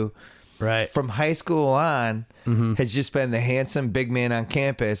guy who, from high school on, has just been the handsome big man on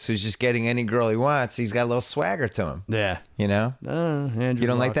campus who's just getting any girl he wants. He's got a little swagger to him. Yeah. You know? Andrew you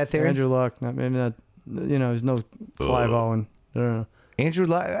don't like that theory? Andrew Luck. Maybe not, there's no Clive Owen. I don't know. Andrew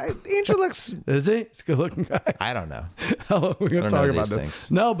looks... Is he? He's a good-looking guy. I don't know. We're going to talk about this.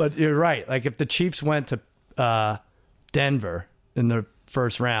 No, but you're right. Like, if the Chiefs went to Denver in the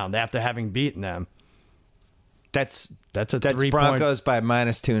first round after having beaten them, that's Broncos by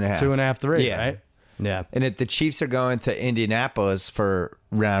minus 2.5. 2.5, 3, right? Yeah. And if the Chiefs are going to Indianapolis for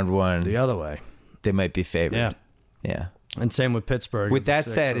round 1... The other way. They might be favored. Yeah. And same with Pittsburgh. With that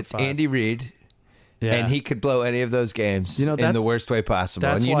said, it's Andy Reid... Yeah. And he could blow any of those games in the worst way possible.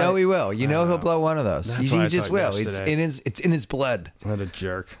 And you know he will. You know he'll blow one of those. He just will. It's in his blood. What a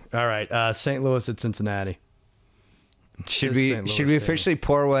jerk. All right. St. Louis at Cincinnati. Should we officially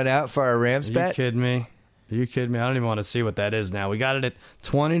pour one out for our Rams bet? Are you kidding me? I don't even want to see what that is now. We got it at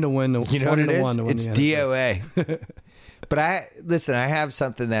 20 to win. You know what it is? It's DOA. But I have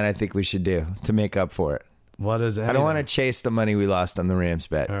something that I think we should do to make up for it. What is it? I don't want to chase the money we lost on the Rams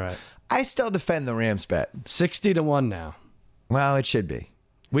bet. All right. I still defend the Rams bet. 60 to 1 now. Well, it should be.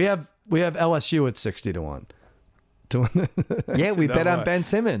 We have LSU at 60 to 1. Yeah, we bet on Ben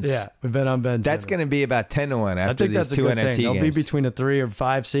Simmons. Yeah, we bet on Ben Simmons. That's going to be about 10 to 1 after these two NFT games. They'll be between a 3 or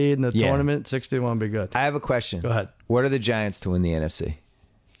 5 seed in the tournament. 60 to 1 would be good. I have a question. Go ahead. What are the Giants to win the NFC?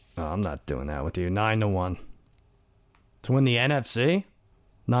 Oh, I'm not doing that with you. 9 to 1. To win the NFC?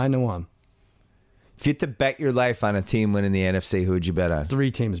 9 to 1. If you had to bet your life on a team winning the NFC, who would you bet on?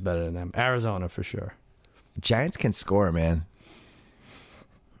 3 teams better than them. Arizona for sure. Giants can score, man.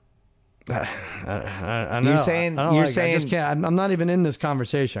 I know. You're saying I just can't. I'm not even in this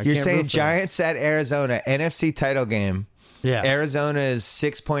conversation. You're saying Giants at Arizona, NFC title game. Yeah. Arizona is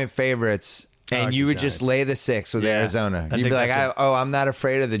 6-point favorites, and you would Giants. Just lay the 6 with Arizona. You'd be like, I'm not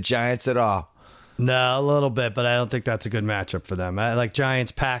afraid of the Giants at all. No, a little bit, but I don't think that's a good matchup for them. I like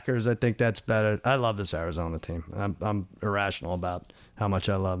Giants, Packers. I think that's better. I love this Arizona team. I'm irrational about how much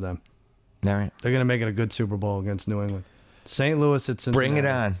I love them. All right. They're going to make it a good Super Bowl against New England. St. Louis at Cincinnati. Bring it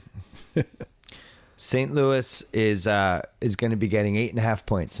on. St. Louis is going to be getting 8.5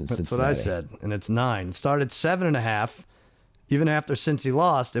 points in Cincinnati. That's what I said, and it's 9. It started 7.5. Even after Cincy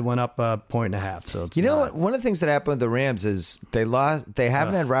lost, it went up 1.5. So it's know what? One of the things that happened with the Rams is they lost. They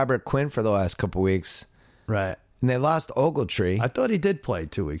haven't had Robert Quinn for the last couple weeks, right? And they lost Ogletree. I thought he did play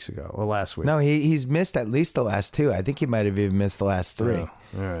 2 weeks ago or last week. No, he's missed at least the last 2. I think he might have even missed the last 3. Oh,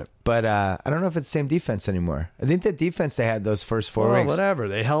 all right. But I don't know if it's the same defense anymore. I think the defense they had those first 4 weeks. Whatever.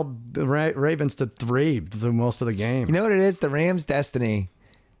 They held the Ravens to 3 through most of the game. You know what it is? The Rams' destiny.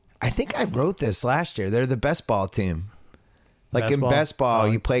 I think I wrote this last year. They're the best ball team. Like in best ball,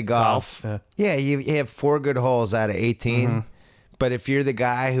 you play golf. Yeah, you have 4 good holes out of 18. Mm-hmm. But if you're the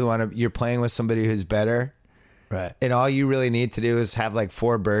guy you're playing with somebody who's better, right? And all you really need to do is have like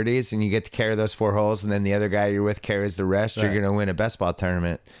 4 birdies, and you get to carry those 4 holes, and then the other guy you're with carries the rest. Right. You're going to win a best ball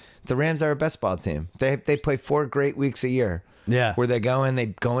tournament. The Rams are a best ball team. They play 4 great weeks a year. Yeah, where they go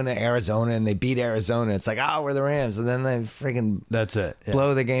into Arizona and they beat Arizona. It's like, we're the Rams, and then they freaking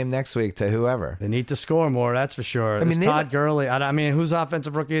blow the game next week to whoever. They need to score more, that's for sure. I mean, Todd Gurley. I mean, who's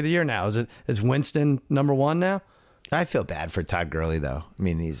offensive rookie of the year now? Is Winston number 1 now? I feel bad for Todd Gurley though. I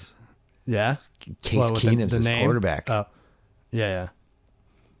mean, he's Case Keenum's his quarterback. Yeah.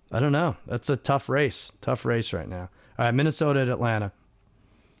 I don't know. That's a tough race right now. All right, Minnesota at Atlanta.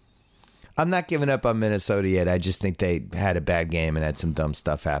 I'm not giving up on Minnesota yet. I just think they had a bad game and had some dumb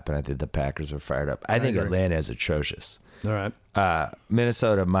stuff happen. I think the Packers were fired up. I think agree. Atlanta is atrocious. All right.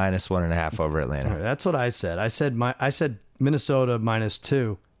 Minnesota minus 1.5 over Atlanta. Right, that's what I said. I said Minnesota minus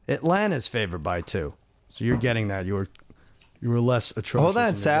 2. Atlanta's favored by 2. So you're getting that. You were less atrocious. Hold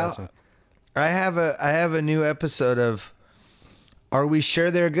on, Sal. I have a new episode of Are We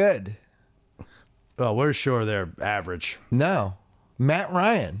Sure They're Good? Oh, we're sure they're average. No. Matt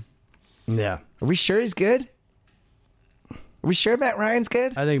Ryan. Yeah. Are we sure he's good? Are we sure Matt Ryan's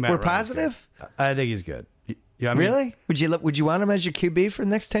good? I think we're positive. Good. I think he's good. Yeah, really? Would you want him as your QB for the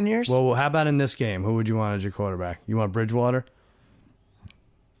next 10 years? Well, how about in this game? Who would you want as your quarterback? You want Bridgewater?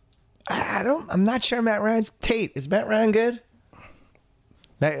 I'm not sure Matt Ryan's Tate. Is Matt Ryan good?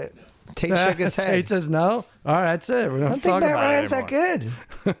 Tate shook his head. Tate says no. All right, that's it. We don't I have don't to talk think Matt about Ryan's it anymore.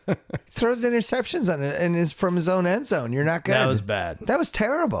 that good. Throws interceptions on it and is from his own end zone. You're not good. That was bad. That was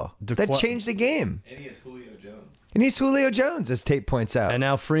terrible. That changed the game. And he has Julio Jones. And he's Julio Jones, as Tate points out. And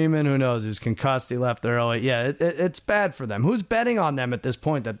now Freeman, who knows, who's concussed, he left early. Yeah, it's bad for them. Who's betting on them at this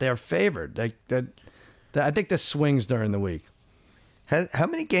point that they're favored? I think this swings during the week. How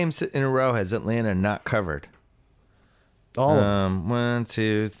many games in a row has Atlanta not covered? All of them. 1,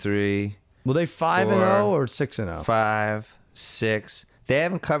 2, 3. Were they 5-0 or 6-0? 5, 6. They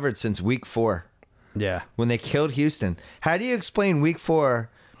haven't covered since week 4. Yeah. When they killed Houston. How do you explain week 4,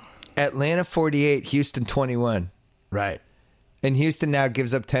 Atlanta 48, Houston 21? Right. And Houston now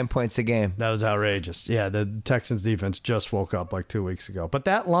gives up 10 points a game. That was outrageous. Yeah, the Texans defense just woke up like 2 weeks ago. But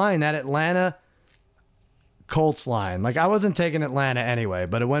that line, that Atlanta Colts line, like I wasn't taking Atlanta anyway,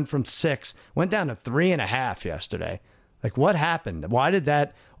 but it went from 6, went down to 3.5 yesterday. Like what happened? Why did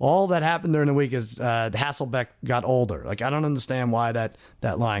that, all that happened during the week is Hasselbeck got older. Like I don't understand why that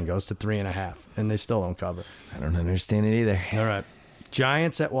line goes to 3.5 and they still don't cover. I don't understand it either. All right.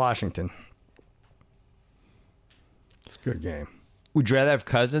 Giants at Washington. It's a good game. Would you rather have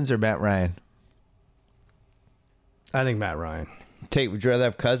Cousins or Matt Ryan? I think Matt Ryan. Tate, would you rather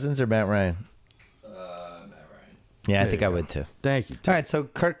have Cousins or Matt Ryan? Matt Ryan. Yeah, I think I would too. Thank you. All right, so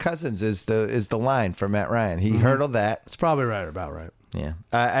Kirk Cousins is the line for Matt Ryan. He hurdled that. It's probably right, about right. Yeah.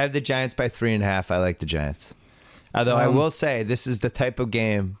 I have the Giants by 3.5. I like the Giants. Although I will say this is the type of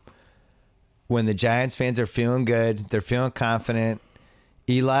game when the Giants fans are feeling good, they're feeling confident.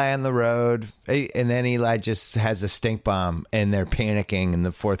 Eli on the road, and then Eli just has a stink bomb, and they're panicking in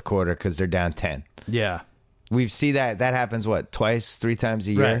the fourth quarter because they're down 10. Yeah. We see that happens, what, twice, 3 times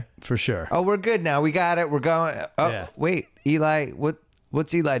a year? Right, for sure. Oh, we're good now. We got it. We're going. Oh, Yeah. Wait, Eli,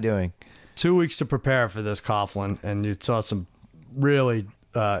 what's Eli doing? 2 weeks to prepare for this, Coughlin, and you saw some really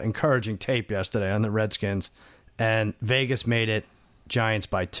encouraging tape yesterday on the Redskins, and Vegas made it Giants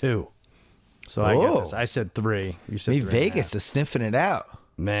by 2. So I get this. I said 3. You said 3. Vegas is sniffing it out.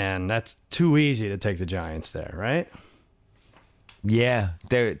 Man, that's too easy to take the Giants there, right? Yeah,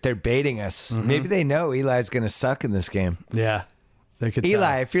 they're baiting us. Maybe they know Eli's going to suck in this game. Yeah. They could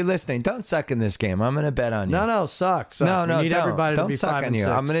Eli, tell. if you're listening, don't suck in this game. I'm going to bet on you. No, suck. No, We need don't. everybody Don't to be suck 5 on and you.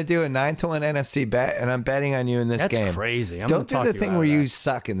 6. I'm going to do a 9-1 NFC bet, and I'm betting on you in this game. That's crazy. Don't do the thing where you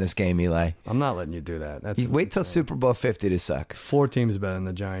suck in this game, Eli. I'm not letting you do that. That's Wait till Super Bowl 50 to suck. 4 teams better than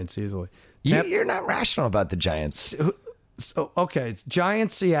the Giants easily. You're not rational about the Giants. So, okay, it's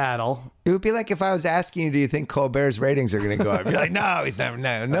Giants, Seattle. It would be like if I was asking you, do you think Colbert's ratings are going to go up? You're like, no, he's never.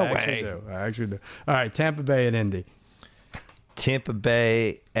 No way. I actually do. All right, Tampa Bay at Indy. Tampa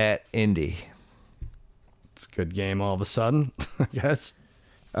Bay at Indy. It's a good game all of a sudden, I guess.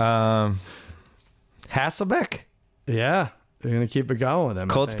 Hasselbeck? Yeah, they're going to keep it going with them.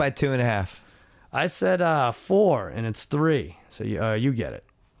 Colts by 2.5. I said 4, and it's 3. So you get it.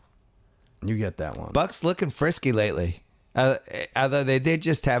 You get that one. Buck's looking frisky lately. Although they did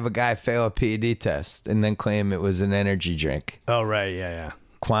just have a guy fail a PED test and then claim it was an energy drink. Oh, right. Yeah.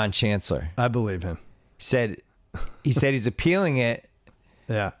 Quan Chancellor. I believe him. He said he's appealing it,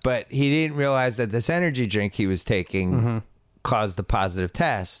 Yeah. but he didn't realize that this energy drink he was taking caused the positive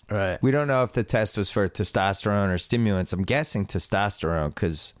test. Right. We don't know if the test was for testosterone or stimulants. I'm guessing testosterone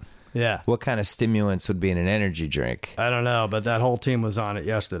because Yeah. what kind of stimulants would be in an energy drink? I don't know, but that whole team was on it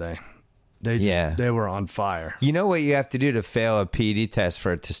yesterday. They were on fire. You know what you have to do to fail a PED test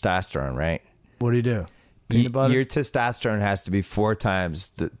for testosterone, right? What do you do? Peanut butter? Your testosterone has to be 4 times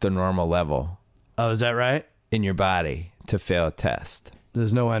the normal level Oh, is that right? in your body to fail a test.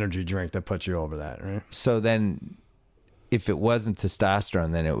 There's no energy drink that puts you over that, right? So then if it wasn't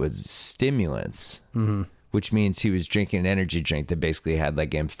testosterone, then it was stimulants, which means he was drinking an energy drink that basically had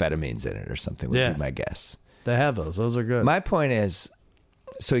like amphetamines in it or something would be my guess. They have those. Those are good. My point is,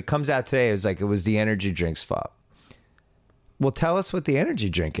 so he comes out today, it was the energy drink's fault. Well, tell us what the energy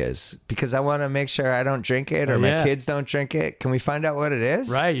drink is, because I want to make sure I don't drink it or my kids don't drink it. Can we find out what it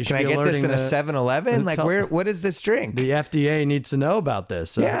is? Right. You should Can I be get this in a alerting 7-Eleven? Like, what is this drink? The FDA needs to know about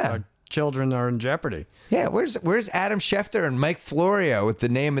this. Yeah. Our children are in jeopardy. Yeah, where's Adam Schefter and Mike Florio with the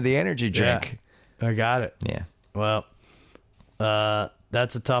name of the energy drink? Yeah. I got it. Yeah. Well,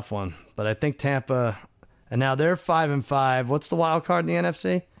 that's a tough one. But I think Tampa, and now they're 5-5. What's the wild card in the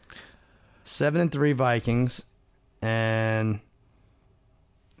NFC? 7-3 Vikings and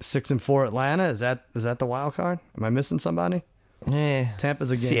 6-4 Atlanta. Is that the wild card? Am I missing somebody? Tampa's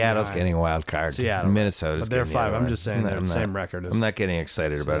a game. Seattle's behind. getting a wild card. Seattle. Minnesota's But they're getting the 5. other I'm one. just saying they're the same record as I'm not getting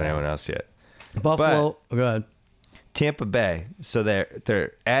excited about anyone else yet. Buffalo. Go ahead. Tampa Bay. So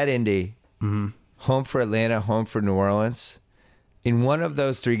they're at Indy, home for Atlanta, home for New Orleans. In one of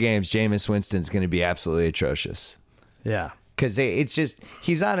those 3 games, Jameis Winston's going to be absolutely atrocious. Yeah. Because it's just,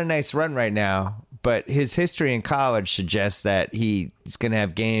 he's on a nice run right now, but his history in college suggests that he's going to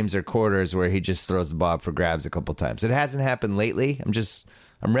have games or quarters where he just throws the ball up for grabs a couple times. It hasn't happened lately.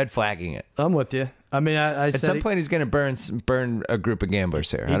 I'm red flagging it. I'm with you. I mean, I At some point, he's going to burn a group of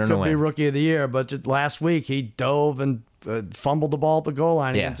gamblers here. I don't know when. He could be Rookie of the Year, but just last week he dove and fumbled the ball at the goal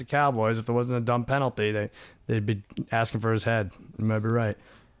line against the Cowboys. If there wasn't a dumb penalty, they'd be asking for his head. You might be right.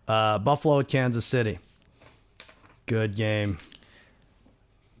 Buffalo at Kansas City. Good game.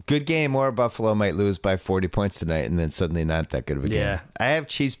 Good game, or Buffalo might lose by 40 points tonight, and then suddenly not that good of a game. Yeah. I have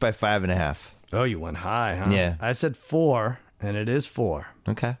Chiefs by 5.5. Oh, you went high, huh? Yeah. I said 4, and it is 4.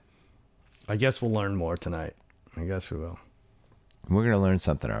 Okay. I guess we'll learn more tonight. I guess we will. We're going to learn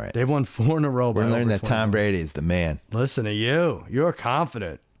something, all right. They've won 4 in a row. We're going to learn that Tom Brady is the man. Listen to you. You're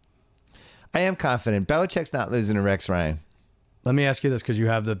confident. I am confident. Belichick's not losing to Rex Ryan. Let me ask you this, because you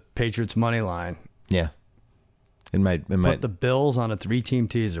have the Patriots money line. Yeah. Put the Bills on a 3-team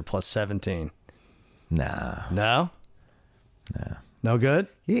teaser plus 17. Nah. No? Nah. No good?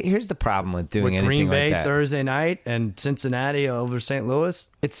 Here's the problem with doing With anything Green Bay like that. Thursday night and Cincinnati over St. Louis?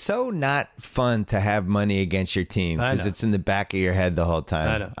 It's so not fun to have money against your team because it's in the back of your head the whole time.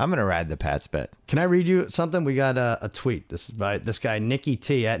 I know. I'm going to ride the Pats bet. Can I read you something? We got a tweet. This is by this guy, Nicky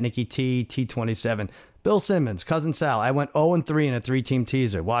T, at Nicky T, T27. Bill Simmons, Cousin Sal. I went 0-3 in a 3-team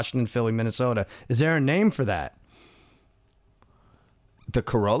teaser. Washington, Philly, Minnesota. Is there a name for that? The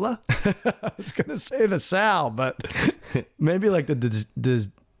Corolla? I was going to say the Sal, but maybe like the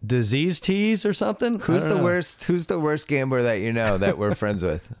disease tease or something. Who's the worst gambler that you know that we're friends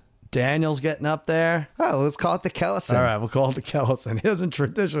with? Daniel's getting up there. Oh, let's call it the Kellison. All right, we'll call it the Kellison. He doesn't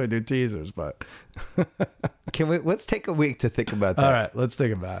traditionally do teasers, but let's take a week to think about that. All right, let's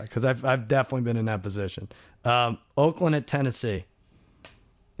think about it because I've definitely been in that position. Oakland at Tennessee.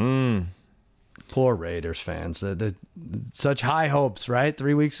 Poor Raiders fans. Such high hopes, right?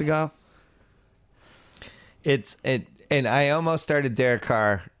 3 weeks ago. And I almost started Derek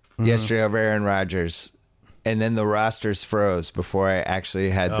Carr yesterday over Aaron Rodgers, and then the rosters froze before I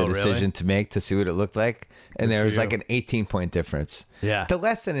actually had the decision to make to see what it looked like. And there was like an 18-point difference. Yeah. The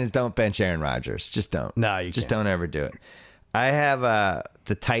lesson is don't bench Aaron Rodgers. Just don't. No, you just can't. don't ever do it. I have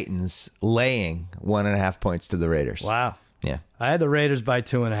the Titans laying 1.5 points to the Raiders. Wow. Yeah. I had the Raiders by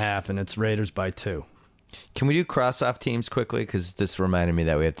 2.5, and it's Raiders by 2. Can we do cross-off teams quickly? Because this reminded me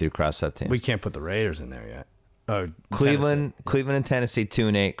that we have to do cross-off teams. We can't put the Raiders in there yet. Oh, Cleveland and Tennessee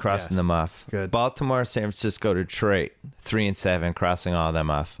 2-8, crossing them off. Good. Baltimore, San Francisco, Detroit 3-7, crossing all of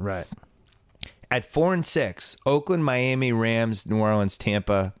them off. Right. At 4-6, Oakland, Miami, Rams, New Orleans,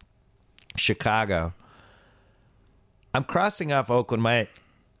 Tampa, Chicago. I'm crossing off Oakland,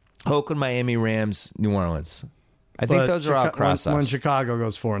 Miami, Rams, New Orleans. I think those are all cross-offs. When Chicago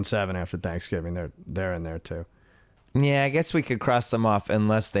goes 4-7 after Thanksgiving, they're in there too. Yeah, I guess we could cross them off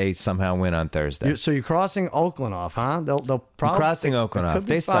unless they somehow win on Thursday. So you're crossing Oakland off, huh? They'll probably crossing Oakland off. Could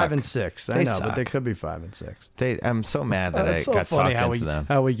be they 5-6. I know, suck. but they could be 5-6. I'm so mad that I so got funny talked into them.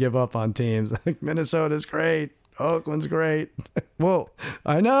 How we give up on teams. Like Minnesota's great, Oakland's great. Well,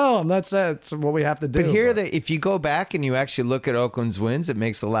 I know. I'm not saying it's what we have to do. But here, if you go back and you actually look at Oakland's wins, it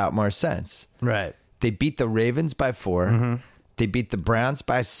makes a lot more sense. Right. They beat the Ravens by 4. Mm-hmm. They beat the Browns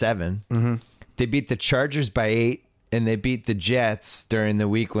by 7. Mm-hmm. They beat the Chargers by 8. And they beat the Jets during the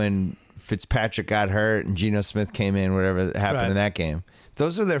week when Fitzpatrick got hurt and Geno Smith came in, whatever happened in that game.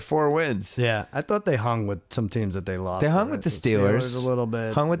 Those are their 4 wins. Yeah, I thought they hung with some teams that they lost. They hung with the Steelers a little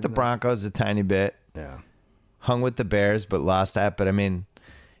bit. Hung with the Broncos a tiny bit. Yeah. Hung with the Bears, but lost that. But, I mean,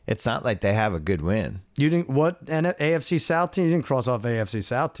 it's not like they have a good win. You didn't AFC South team? You didn't cross off AFC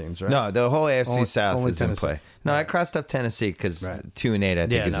South teams, right? No, the whole AFC South is Tennessee. in play. No, I crossed off Tennessee because 2-8 I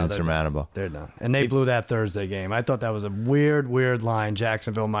think is insurmountable. They're done. And they blew that Thursday game. I thought that was a weird line,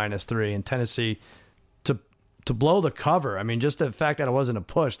 Jacksonville -3, and Tennessee to blow the cover. I mean, just the fact that it wasn't a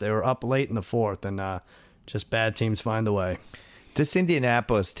push. They were up late in the 4th, and just bad teams find a way. This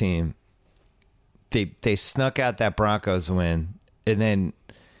Indianapolis team, they snuck out that Broncos win and then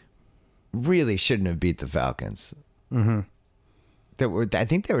really shouldn't have beat the Falcons. Mm-hmm. I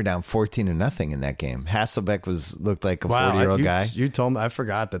think they were down 14-0 in that game. Hasselbeck looked like a 40-year-old guy. You told me. I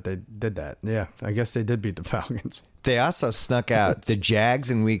forgot that they did that. Yeah, I guess they did beat the Falcons. They also snuck out the Jags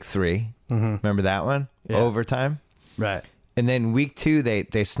in week 3. Mm-hmm. Remember that one? Yeah. Overtime. Right. And then week 2,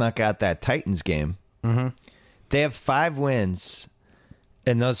 they snuck out that Titans game. Mm-hmm. They have 5 wins,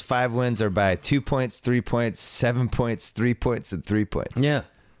 and those 5 wins are by 2 points, 3 points, 7 points, 3 points, and 3 points. Yeah.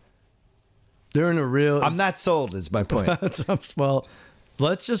 They're in a real... I'm not sold, is my point. Well,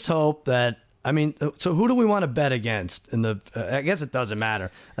 let's just hope that I mean, so who do we want to bet against in the? I guess it doesn't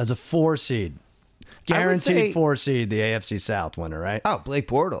matter as a 4 seed, guaranteed 4 seed, the AFC South winner, right? Oh, Blake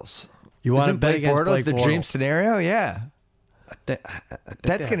Bortles. You want to bet Blake against Bortles Blake the Bortles? dream scenario? Yeah. I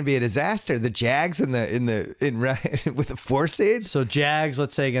That's going to be a disaster. The Jags in with a 4 seed. So Jags,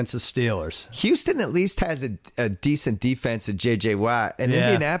 let's say against the Steelers. Houston at least has a decent defense at J.J. Watt, and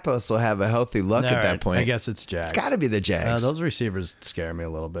Indianapolis will have a healthy look at that point. I guess it's Jags. It's got to be the Jags. Those receivers scare me a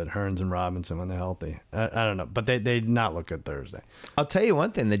little bit. Hearns and Robinson when they're healthy. I don't know, but they did not look good Thursday. I'll tell you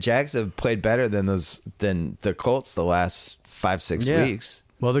one thing: the Jags have played better than the Colts the last 5-6 weeks.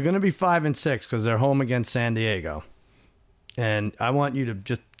 Well, they're going to be 5-6 because they're home against San Diego. And I want you to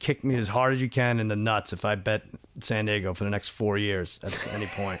just kick me as hard as you can in the nuts if I bet San Diego for the next 4 years at any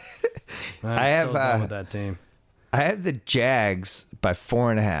point. I'm so done with that team. I have the Jags by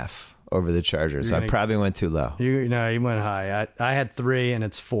 4.5 over the Chargers. I probably went too low. You went high. I had 3 and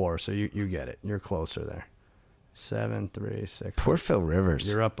it's 4, so you get it. You're closer there. 7, 3, 6. Poor Phil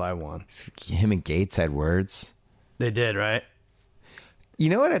Rivers. You're up by 1. Him and Gates had words. They did, right? You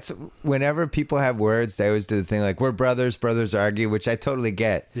know what? It's whenever people have words, they always do the thing like, we're brothers argue, which I totally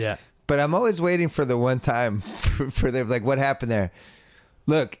get. Yeah. But I'm always waiting for the one time for them, like, what happened there?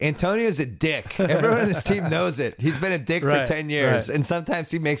 Look, Antonio's a dick. Everyone on this team knows it. He's been a dick for 10 years, and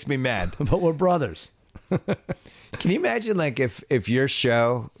sometimes he makes me mad. But we're brothers. Can you imagine, like, if your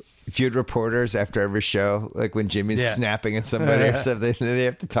show, if you had reporters after every show, like when Jimmy's snapping at somebody or something, they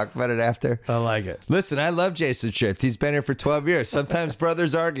have to talk about it after? I like it. Listen, I love Jason Shift. He's been here for 12 years. Sometimes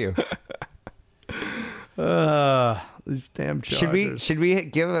brothers argue. These damn Chargers. Should we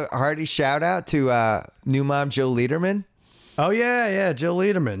give a hearty shout out to new mom Jill Lederman? Oh yeah, Jill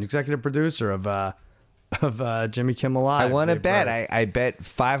Lederman, executive producer of Jimmy Kimmel Live. I won a bet. I bet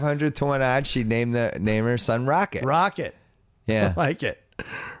 500 to 1 odds she'd name her son Rocket. Rocket. Yeah, I like it.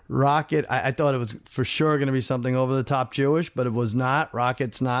 Rocket. I thought it was for sure going to be something over the top Jewish, but it was not.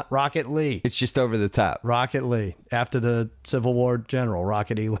 Rocket's not. Rocket Lee. It's just over the top. Rocket Lee, after the Civil War general,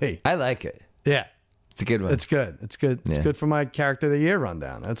 Rocket E. Lee. I like it. Yeah. It's a good one. It's good. It's good. It's good for my character of the year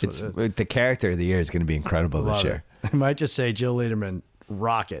rundown. That's what it is. The character of the year is going to be incredible this year. I might just say Jill Lederman,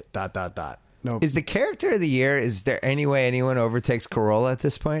 Rocket, ... No. Is the character of the year, is there any way anyone overtakes Corolla at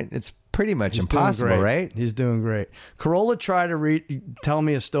this point? It's pretty much impossible, right? He's doing great. Corolla tried to tell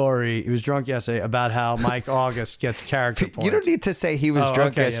me a story. He was drunk yesterday about how Mike August gets character points. You don't need to say he was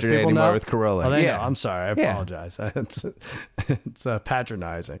drunk yesterday anymore with Corolla. Oh, they know. I'm sorry. I apologize. It's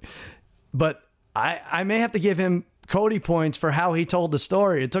patronizing. But I may have to give him Cody points for how he told the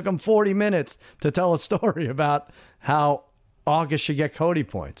story. It took him 40 minutes to tell a story about how August should get Cody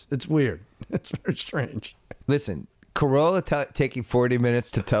points. It's weird. It's very strange. Listen, Corolla taking 40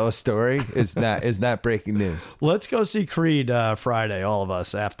 minutes to tell a story is not breaking news. Let's go see Creed Friday, all of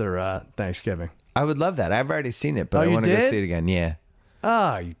us, after Thanksgiving. I would love that. I've already seen it, but I want to go see it again. Yeah.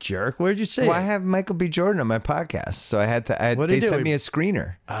 Oh, you jerk. Where'd you see it? Well, I have Michael B. Jordan on my podcast, so I had to. They sent me a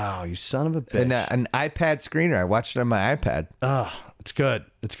screener. Oh, you son of a bitch. An iPad screener. I watched it on my iPad. Oh, it's good.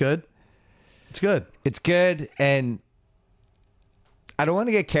 It's good. It's good. It's good, and I don't want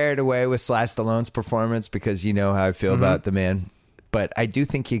to get carried away with Sly Stallone's performance because you know how I feel about the man. But I do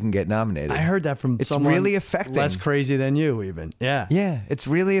think he can get nominated. I heard that from someone really affecting. Less crazy than you, even. Yeah. Yeah, it's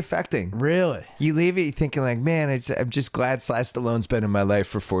really affecting. Really? You leave it thinking like, man, I'm just glad Sly Stallone's been in my life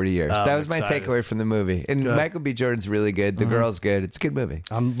for 40 years. That was my takeaway from the movie. And Michael B. Jordan's really good. The girl's good. It's a good movie.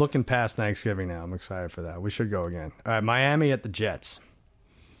 I'm looking past Thanksgiving now. I'm excited for that. We should go again. All right, Miami at the Jets.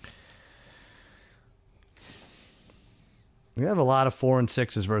 We have a lot of 4 and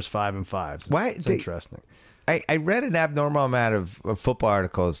 6s versus 5 and 5s. It's interesting. I read an abnormal amount of football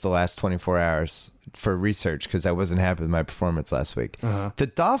articles the last 24 hours for research because I wasn't happy with my performance last week. The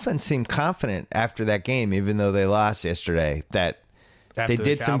Dolphins seemed confident after that game, even though they lost yesterday, that they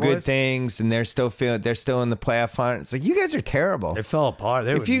did some good things and they're still in the playoff hunt. It's like, you guys are terrible. They fell apart.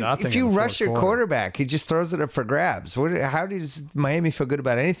 They were nothing. If you rush your quarterback, he just throws it up for grabs. How does Miami feel good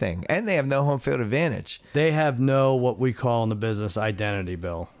about anything? And they have no home field advantage. They have no what we call in the business identity,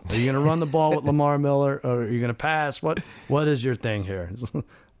 Bill. Are you going to run the ball with Lamar Miller or are you going to pass? What is your thing here?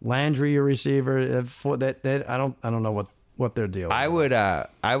 Landry, your receiver. I don't know what their deal is.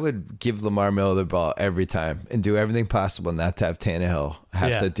 I would give Lamar Miller the ball every time and do everything possible not to have Tannehill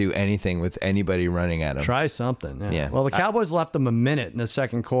have to do anything with anybody running at him. Try something. Yeah. Well, the Cowboys left him a minute in the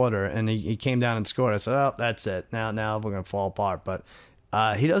second quarter, and he came down and scored. I said, oh, that's it. Now we're going to fall apart. But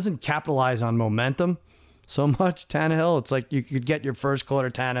he doesn't capitalize on momentum so much, Tannehill. It's like you could get your first quarter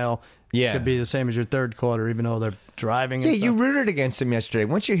Tannehill. Yeah. It could be the same as your third quarter, even though they're driving. Yeah, you rooted against him yesterday.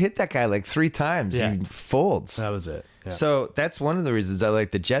 Once you hit that guy like 3 times, he folds. That was it. So that's one of the reasons I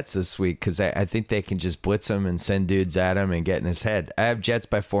like the Jets this week, because I think they can just blitz him and send dudes at him and get in his head. I have Jets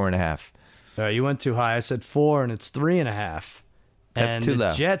by 4.5. You went too high. I said 4, and it's 3.5. That's too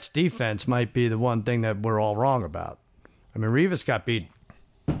low. The Jets' defense might be the one thing that we're all wrong about. I mean, Revis got beat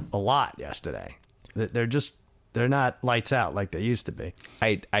a lot yesterday. They're not lights out like they used to be.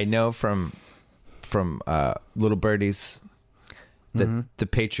 I know from little birdies that the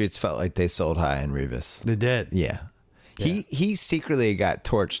Patriots felt like they sold high in Revis. They did. Yeah. He secretly got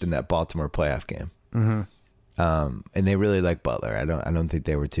torched in that Baltimore playoff game. And they really like Butler. I don't think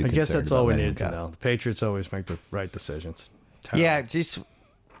they were too concerned. I guess that's all we letting needed him to go. know. The Patriots always make the right decisions. Terrible. Yeah, just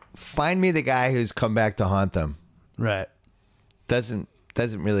find me the guy who's come back to haunt them. Right. Doesn't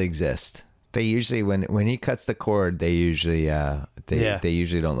really exist. They usually when he cuts the cord, they usually they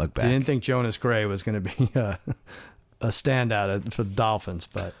usually don't look back. You didn't think Jonas Gray was going to be a standout for the Dolphins,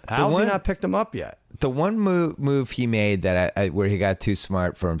 but how have you not picked him up yet? The one move he made that where he got too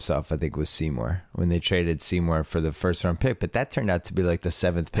smart for himself, I think, was Seymour, when they traded Seymour for the first round pick. But that turned out to be like the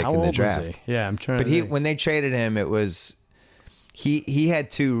 7th pick in the draft. Was he? Yeah, I'm trying. But when they traded him, it was he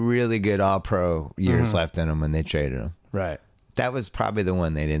had 2 really good All-Pro years left in him when they traded him. Right. That was probably the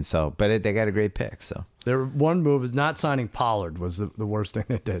one they didn't sell, but they got a great pick. So their one move is not signing Pollard was the worst thing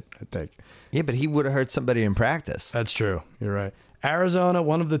they did, I think. Yeah, but he would have hurt somebody in practice. That's true. You're right. Arizona,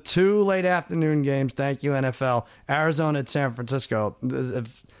 one of the 2 late afternoon games. Thank you, NFL. Arizona at San Francisco.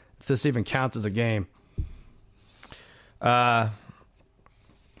 If this even counts as a game. Cards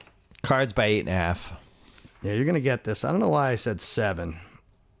by 8.5. Yeah, you're going to get this. I don't know why I said 7,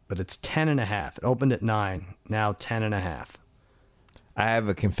 but it's 10.5. It opened at 9. Now 10.5. I have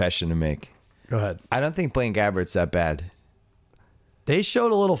a confession to make. Go ahead. I don't think Blaine Gabbert's that bad. They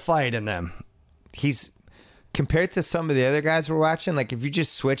showed a little fight in them. He's compared to some of the other guys we're watching. Like if you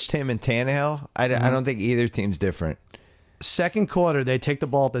just switched him and Tannehill, I don't think either team's different. Second quarter, they take the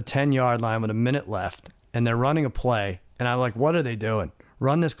ball at the 10-yard line with a minute left, and they're running a play. And I'm like, what are they doing?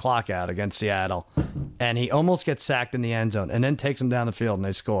 Run this clock out against Seattle. And he almost gets sacked in the end zone, and then takes them down the field, and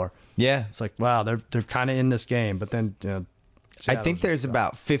they score. Yeah, it's like, wow, they're kind of in this game. But then, I think there's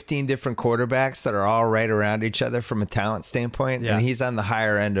about 15 different quarterbacks that are all right around each other from a talent standpoint, and he's on the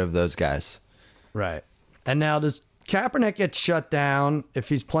higher end of those guys. Right. And now does Kaepernick get shut down if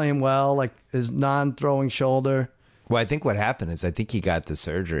he's playing well, like his non-throwing shoulder? Well, I think what happened is I think he got the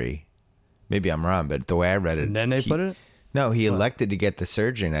surgery. Maybe I'm wrong, but the way I read it, and then they put it. No, he elected to get the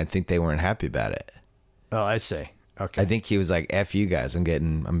surgery, and I think they weren't happy about it. Oh, I see. Okay. I think he was like, "F you guys, I'm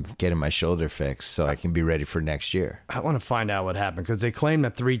getting my shoulder fixed so I can be ready for next year." I want to find out what happened because they claim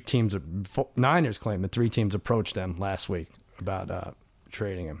that Niners claim that 3 teams approached them last week about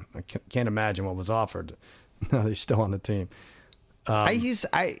trading him. I can't imagine what was offered. No, he's still on the team. He's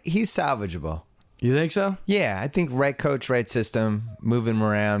salvageable. You think so? Yeah, I think right coach, right system, moving him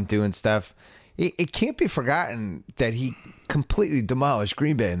around, doing stuff. It can't be forgotten that he completely demolished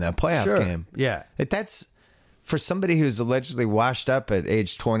Green Bay in that playoff game. Yeah. That's for somebody who's allegedly washed up at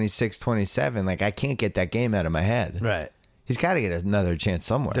age 26, 27. Like, I can't get that game out of my head. Right. He's got to get another chance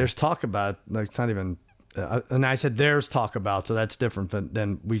somewhere. There's talk about, like, it's not even, and I said there's talk about, so that's different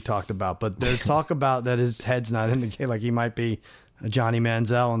than we talked about. But there's talk about that his head's not in the game. Like, he might be a Johnny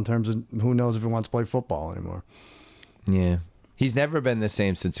Manziel in terms of who knows if he wants to play football anymore. Yeah. He's never been the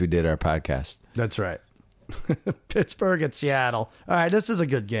same since we did our podcast. That's right. Pittsburgh at Seattle. All right, this is a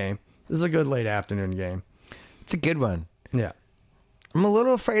good game. This is a good late afternoon game. It's a good one. Yeah. I'm a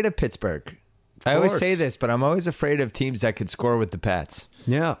little afraid of Pittsburgh. I always say this, but I'm always afraid of teams that could score with the Pats.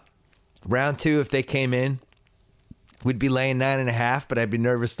 Yeah. Round 2, if they came in, we'd be laying 9.5, but I'd be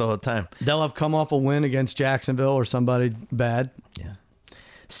nervous the whole time. They'll have come off a win against Jacksonville or somebody bad. Yeah.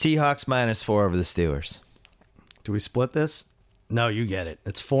 Seahawks -4 over the Steelers. Do we split this? No, you get it.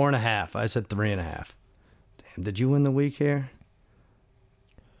 It's 4.5. I said 3.5. Damn, did you win the week here?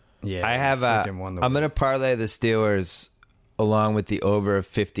 Yeah, I have. I'm going to parlay the Steelers along with the over of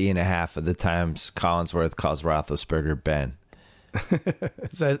 50.5 of the times Collinsworth calls Roethlisberger Ben.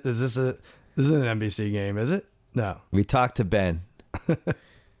 Is this an NBC game? Is it? No. We talked to Ben.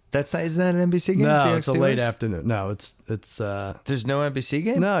 Isn't that an NBC game? No, Seahawks it's a Steelers? late afternoon. No, it's. There's no NBC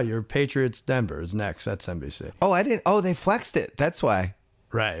game. No, your Patriots Denver is next. That's NBC. Oh, I didn't. Oh, they flexed it. That's why.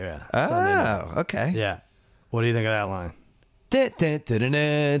 Right. Yeah. Oh, okay. Yeah. What do you think of that line?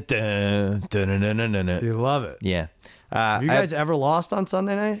 You love it. Yeah. Have you guys ever lost on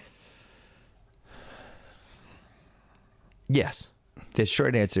Sunday night? Yes. The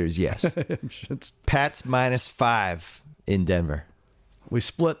short answer is yes. It's Pats -5 in Denver. We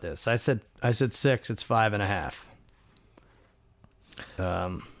split this. I said 6. It's 5.5.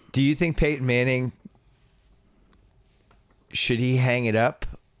 Do you think Peyton Manning should he hang it up,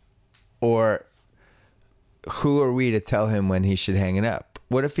 or who are we to tell him when he should hang it up?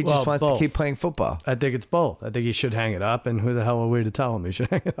 What if he just wants to keep playing football? I think it's both. I think he should hang it up, and who the hell are we to tell him he should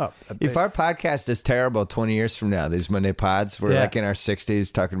hang it up? If our podcast is terrible 20 years from now, these Monday pods, we're like in our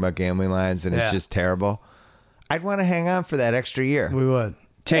 60s talking about gambling lines, and it's just terrible, I'd want to hang on for that extra year. We would.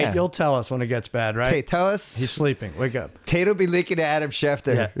 Tate, you'll tell us when it gets bad, right? Tate, tell us. He's sleeping. Wake up. Tate will be leaking to Adam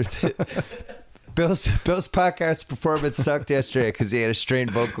Schefter. Yeah. Bill's podcast performance sucked yesterday because he had a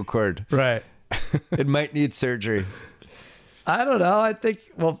strained vocal cord. Right. It might need surgery. I don't know. I think,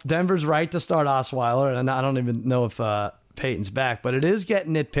 Denver's right to start Osweiler, and I don't even know if Peyton's back, but it is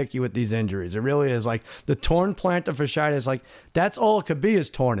getting nitpicky with these injuries. It really is. Like the torn plantar fasciitis, like that's all it could be is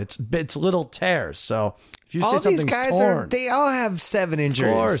torn. It's little tears. So if you all say these guys torn, they all have 7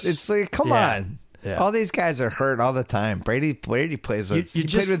 injuries. It's like, come on. Yeah. All these guys are hurt all the time. Brady plays with. He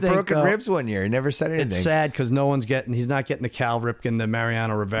played with broken ribs one year. He never said anything. It's sad because he's not getting the Cal Ripken, the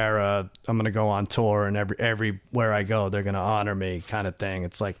Mariano Rivera. I'm going to go on tour, and everywhere I go, they're going to honor me kind of thing.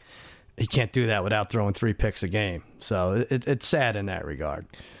 It's like he can't do that without throwing 3 picks a game. So it's sad in that regard.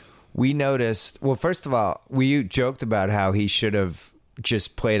 We noticed. Well, first of all, we joked about how he should have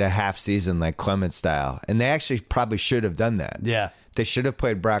just played a half season like Clement style, and they actually probably should have done that. Yeah. They should have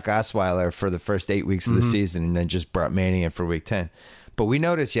played Brock Osweiler for the first 8 weeks of the season and then just brought Manning in for week 10. But we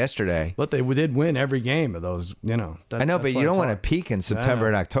noticed yesterday. But they did win every game of those, I know, but you don't want to peak in September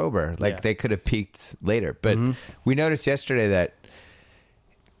and October. Like they could have peaked later. But we noticed yesterday that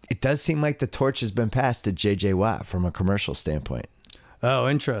it does seem like the torch has been passed to J.J. Watt from a commercial standpoint. Oh,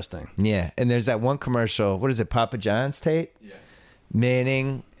 interesting. Yeah. And there's that one commercial. What is it, Papa John's, Tate? Yeah.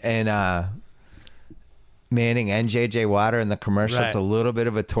 Manning and J.J. Watt are in the commercial. Right. It's a little bit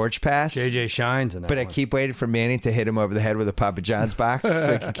of a torch pass. J.J. shines in that But one. I keep waiting for Manning to hit him over the head with a Papa John's box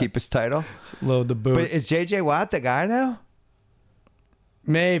so he can keep his title. Load the boot. But is J.J. Watt the guy now?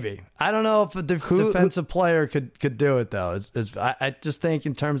 Maybe. I don't know if a defensive player could do it, though. I just think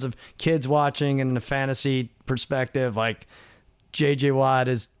in terms of kids watching and the fantasy perspective, like J.J. Watt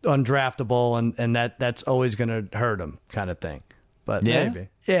is undraftable, and that's always going to hurt him kind of thing. But maybe.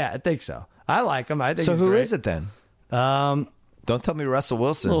 Yeah, I think so. I like him. I think so. He's who great. is it then? Don't tell me Russell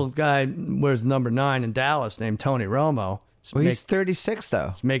Wilson. Little guy wears number 9 in Dallas named Tony Romo. He's 36 though.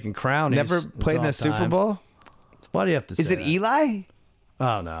 He's making crownies. Never played in a Super Bowl. Why do you have to say Is it that? Eli?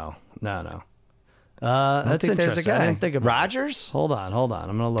 Oh no. think That's there's a interesting. guy. I didn't think about Rodgers? it. Hold on. I'm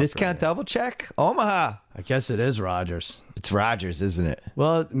gonna look. Discount double check. Omaha. I guess it is Rodgers. It's Rodgers, isn't it?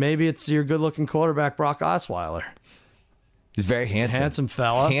 Well, maybe it's your good-looking quarterback, Brock Osweiler. He's very handsome. Handsome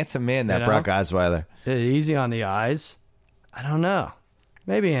fella. Handsome man, that Brock Osweiler. Easy on the eyes. I don't know.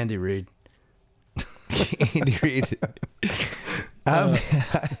 Maybe Andy Reid. Andy Reid.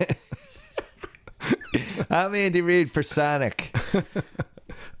 I'm Andy Reid for Sonic. All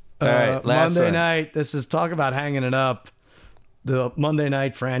right, last Monday one. night. This is talk about hanging it up. The Monday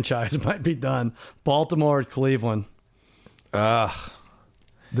night franchise might be done. Baltimore at Cleveland. Ugh.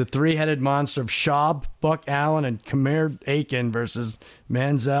 The 3-headed monster of Schaub, Buck Allen, and Kamir Aiken versus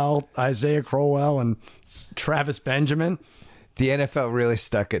Manziel, Isaiah Crowell, and Travis Benjamin. The NFL really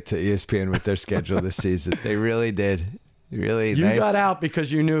stuck it to ESPN with their schedule this season. They really did. Really You nice. got out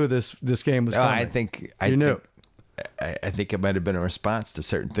because you knew this game was coming. I think knew. I think it might have been a response to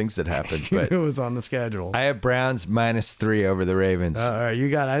certain things that happened. You But knew it was on the schedule. I have Browns -3 over the Ravens. All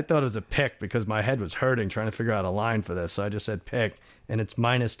right, I thought it was a pick because my head was hurting trying to figure out a line for this. So I just said pick, and it's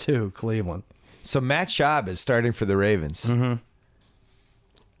 -2 Cleveland. So Matt Schaub is starting for the Ravens. Mm-hmm.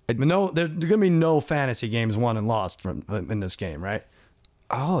 But no, there's going to be no fantasy games won and lost in this game, right?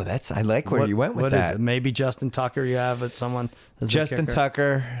 Oh, I like where you went with what that. Is it? Maybe Justin Tucker. You have it. Someone. Justin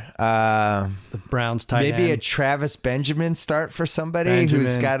Tucker. The Browns tight Maybe a end. Travis Benjamin start for somebody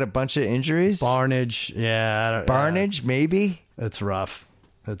who's got a bunch of injuries. Barnage. Yeah. Barnage, maybe. It's rough.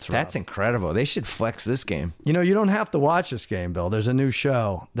 That's incredible. They should flex this game. You know, you don't have to watch this game, Bill. There's a new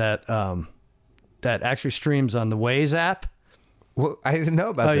show that actually streams on the Waze app. Well, I didn't know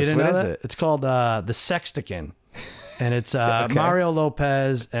about this. You didn't What know is that? it? It's called The Sextican. And it's Mario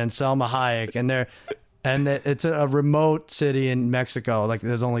Lopez and Selma Hayek, and it's a remote city in Mexico. Like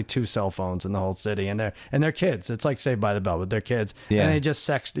there's only 2 cell phones in the whole city, and they're kids. It's like Saved by the Bell, but they're kids, Yeah. and they just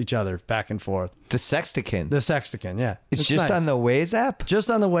sext each other back and forth. The Sextican. The Sextican, yeah, It's just nice. on the Waze app?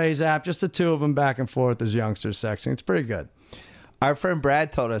 Just on the Waze app, just the 2 of them back and forth as youngsters sexting. It's pretty good. Our friend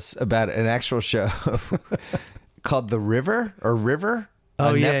Brad told us about an actual show called The River on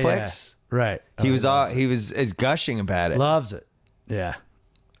Netflix. Yeah. Right. He was gushing about it. Loves it. Yeah.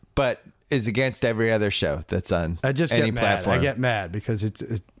 But is against every other show that's on I just any get mad. platform. I get mad because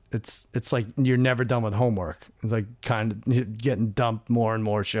it's like you're never done with homework. It's like kind of getting dumped more and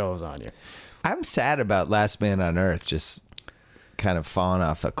more shows on you. I'm sad about Last Man on Earth just kind of falling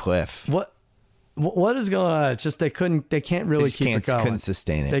off a cliff. What is going on? It's just they can't really keep it going. Couldn't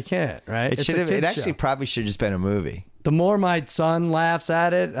sustain it. They can't, right? It actually probably should have just been a movie. The more my son laughs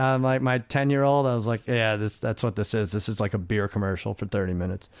at it, like my 10-year-old, I was like, yeah, that's what this is. This is like a beer commercial for 30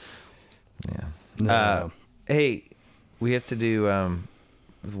 minutes. Yeah. No. Hey, we have to do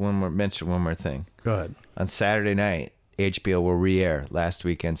one more thing. Go ahead. On Saturday night, HBO will re-air last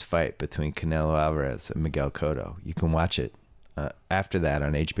weekend's fight between Canelo Alvarez and Miguel Cotto. You can watch it after that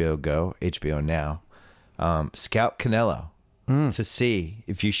on HBO Go, HBO Now. Scout Canelo to see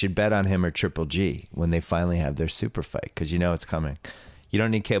if you should bet on him or Triple G when they finally have their super fight, because you know it's coming. You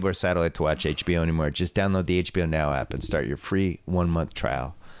don't need cable or satellite to watch HBO anymore. Just download the HBO Now app and start your free 1-month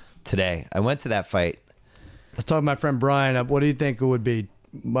trial today. I went to that fight. I was talking to my friend Brian. What do you think it would be?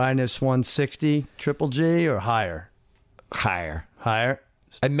 Minus 160 Triple G or higher? Higher.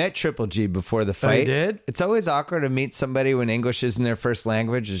 I met Triple G before the fight. You did? It's always awkward to meet somebody when English isn't their first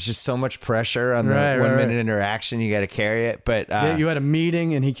language. There's just so much pressure on the 1 minute interaction. You got to carry it. But you had a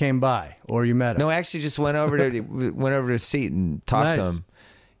meeting and he came by, or you met him? No, I actually just went over to his seat and talked to him.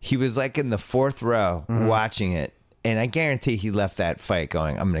 He was like in the 4th row watching it, and I guarantee he left that fight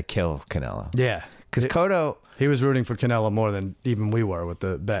going, "I'm going to kill Canelo." Yeah, because Cotto. He was rooting for Canelo more than even we were with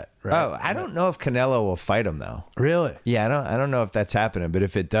the bet, right? Oh, I don't know if Canelo will fight him though. Really? Yeah, I don't know if that's happening, but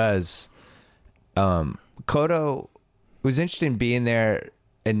if it does, Cotto was interesting being there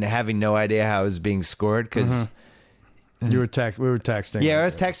and having no idea how it was being scored because we were texting. Yeah, I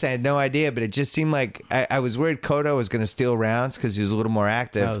was texting. I had no idea, but it just seemed like I was worried Cotto was going to steal rounds because he was a little more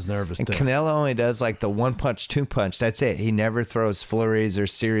active. I was nervous. And too. Canelo only does like the 1-punch, 2-punch. That's it. He never throws flurries or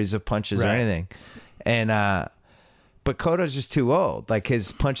series of punches or anything. And but Cotto's just too old. Like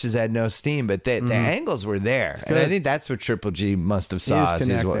his punches had no steam, but the angles were there. And I think that's what Triple G must have saw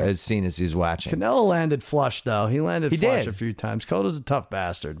as seen as he's watching. Canelo landed flush though. He landed flush a few times. Cotto's a tough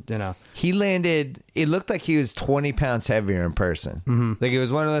bastard, you know. He landed. It looked like he was 20 pounds heavier in person. Like it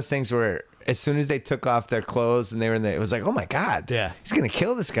was one of those things where as soon as they took off their clothes and they were in there, it was like, oh my god, he's gonna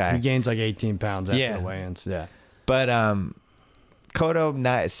kill this guy. He gains like 18 pounds after the weigh-ins. Yeah, but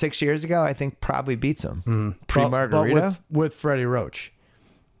Cotto, 6 years ago, I think probably beats him. Pre-Margarita? But with Freddie Roach.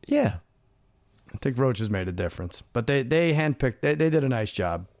 Yeah. I think Roach has made a difference. But they handpicked, they did a nice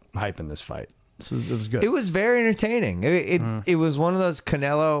job hyping this fight. So it was good. It was very entertaining. It was one of those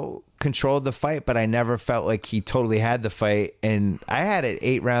Canelo controlled the fight, but I never felt like he totally had the fight. And I had it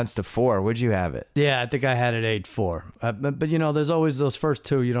 8 rounds to 4. Would you have it? Yeah, I think I had it 8-4. But you know, there's always those first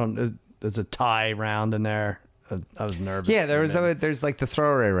two, there's a tie round in there. I was nervous. Yeah, there's like the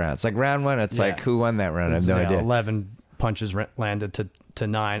throwaway rounds. Like round 1, it's like who won that round? I have no idea. 11 punches landed to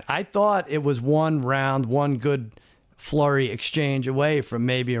 9. I thought it was one round, one good flurry exchange away from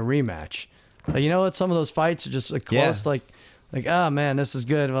maybe a rematch. You know what? Some of those fights are just close. Like, oh man, this is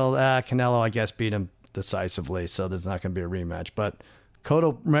good. Well, Canelo, I guess, beat him decisively, so there's not going to be a rematch. But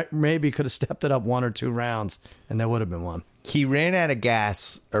Cotto maybe could have stepped it up 1 or 2 rounds, and there would have been one. He ran out of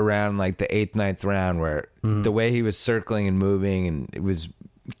gas around like the 8th, 9th round where the way he was circling and moving and it was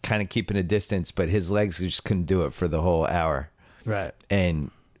kind of keeping a distance, but his legs just couldn't do it for the whole hour. Right. And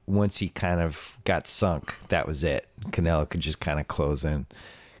once he kind of got sunk, that was it. Canelo could just kind of close in.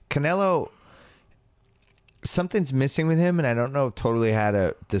 Canelo, something's missing with him, and I don't know totally how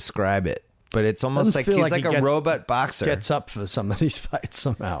to describe it. But it's almost like he's like a robot boxer. Gets up for some of these fights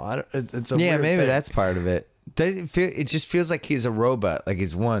somehow. It's a weird maybe thing. That's part of it. It just feels like he's a robot, like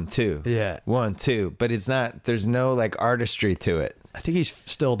he's 1-2. Yeah. 1-2. But it's not, there's no like artistry to it. I think he's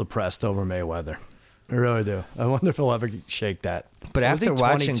still depressed over Mayweather. I really do. I wonder if he'll ever shake that. But after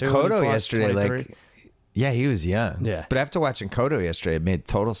watching Cotto yesterday, 23? Yeah, he was young. Yeah. But after watching Cotto yesterday, it made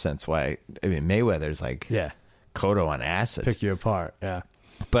total sense why, Mayweather's like Cotto on acid. Pick you apart, yeah.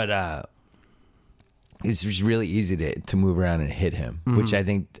 But, it's just really easy to move around and hit him, which I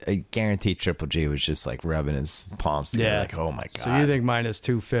guarantee Triple G was just like rubbing his palms together, like, oh my god. So you think minus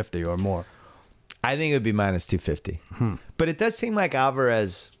 250 or more? I think it would be minus 250. But it does seem like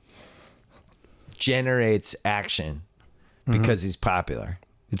Alvarez generates action because he's popular.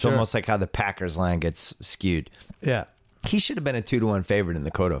 It's almost like how the Packers line gets skewed. Yeah, he should have been a 2-1 favorite in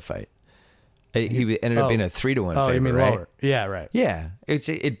the Cotto fight. He ended up being a 3-1 favorite. You mean right? lower? Yeah, right. Yeah,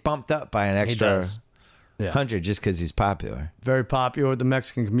 it bumped up by an extra. Yeah. 100 just because he's popular. Very popular with the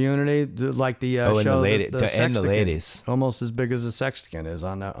Mexican community, like the and show the lady, the and the Sextican. ladies. Almost as big as the Sextican is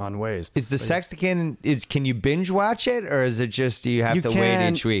on Waze. Is the Sextican, can you binge watch it, or is it just you have to wait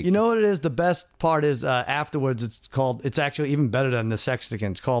each week? You know what it is? The best part is afterwards. It's actually even better than the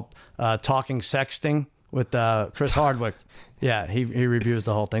Sextican. It's called Talking Sexting with Chris Hardwick. Yeah, he reviews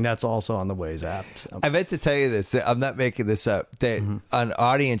the whole thing. That's also on the Waze app. So. I meant to tell you this. I'm not making this up. That on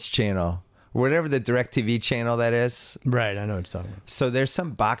Audience Channel, whatever the DirecTV channel that is. Right, I know what you're talking about. So there's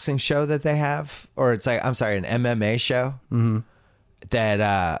some boxing show that they have, or it's like, I'm sorry, an MMA show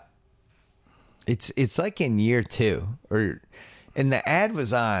that it's like in year 2, and the ad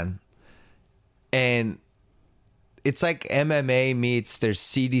was on, and it's like MMA meets there's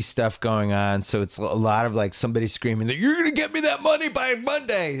seedy stuff going on. So it's a lot of like somebody screaming that you're going to get me that money by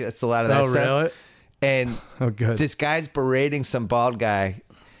Monday. That's a lot of that stuff. Oh, really? And good. This guy's berating some bald guy,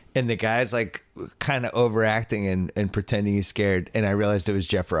 and the guy's like kind of overacting and pretending he's scared. And I realized it was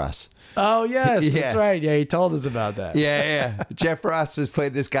Jeff Ross. Oh, yes. Yeah. That's right. Yeah, he told us about that. Yeah. Jeff Ross was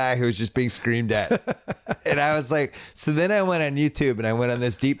playing this guy who was just being screamed at. And I was like, so then I went on YouTube and I went on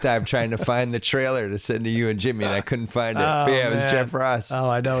this deep dive trying to find the trailer to send to you and Jimmy, and I couldn't find it. Oh, But yeah, it was man. Jeff Ross. Oh,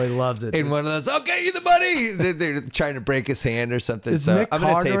 I know. He loves it. In one of those, I'll get you the money. They're trying to break his hand or something. Is so Nick I'm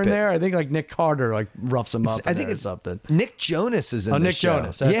gonna tape Carter in it. there? I think like Nick Carter like roughs him up. I think it's something. Nick Jonas is in this Nick show.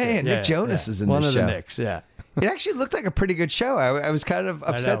 Jonas. That's it. Nick Jonas is in one this of show. the Knicks. Yeah. It actually looked like a pretty good show. I was kind of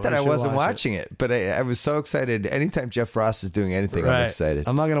upset that we I should wasn't watch watching it, but I was so excited. Anytime Jeff Ross is doing anything, I'm excited.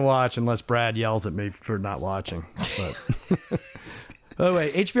 I'm not going to watch unless Brad yells at me for not watching. But by the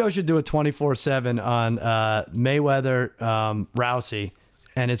way, HBO should do a 24/7 on Mayweather Rousey,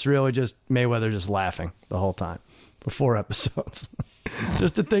 and it's really just Mayweather just laughing the whole time for 4 episodes.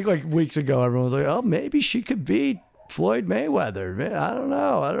 Just to think, like weeks ago, everyone was like, "Oh, maybe she could beat Floyd Mayweather." Man, I don't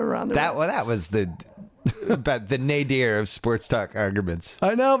know. I don't know. That was the about the nadir of sports talk arguments.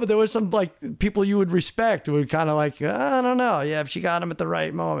 I know, but there was some like people you would respect who would kind of like, I don't know. Yeah, if she got him at the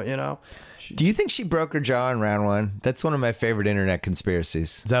right moment, you know. Do you think she broke her jaw in round 1? That's one of my favorite internet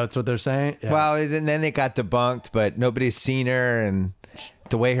conspiracies. Is that what they're saying? Yeah. Well, and then it got debunked, but nobody's seen her, and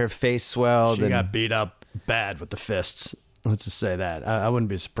the way her face swelled. She and got beat up bad with the fists. Let's just say that. I wouldn't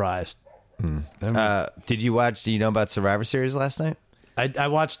be surprised. Did you watch? Do you know about Survivor Series last night? I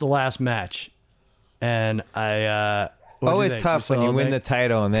watched the last match, and Always tough when you win the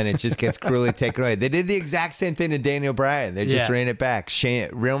title and then it just gets cruelly taken away. They did the exact same thing to Daniel Bryan. They just ran it back.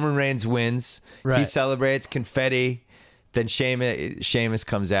 Roman Reigns wins. Right. He celebrates, confetti. Then Sheamus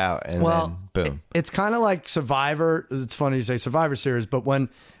comes out, and then boom. It's kind of like Survivor. It's funny you say Survivor Series, but when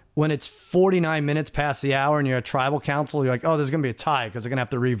it's 49 minutes past the hour and you're at tribal council, you're like, oh, there's going to be a tie because they're going to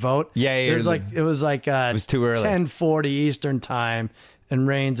have to revote. Yeah. It was like it was too early. 10:40 Eastern time, and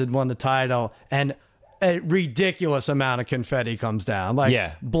Reigns had won the title, and a ridiculous amount of confetti comes down,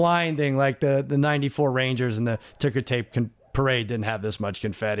 like blinding. Like the 94 Rangers and the ticker tape parade didn't have this much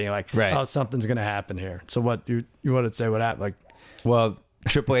confetti. Like, oh, something's going to happen here. So what you wanted to say? What happened? Like, well,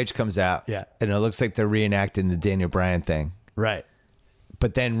 Triple H comes out, and it looks like they're reenacting the Daniel Bryan thing, right?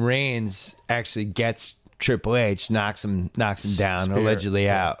 But then Reigns actually gets Triple H, knocks him down, Spear. allegedly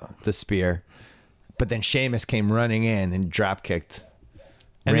out the spear. But then Sheamus came running in and drop kicked.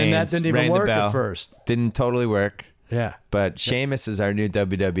 And Reigns, then that didn't even work at first. Didn't totally work. Yeah. But Sheamus is our new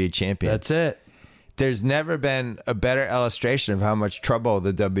WWE champion. That's it. There's never been a better illustration of how much trouble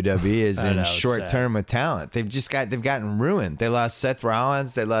the WWE is in short term with talent. They've gotten ruined. They lost Seth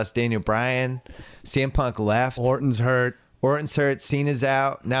Rollins. They lost Daniel Bryan. CM Punk left. Orton's hurt. Cena's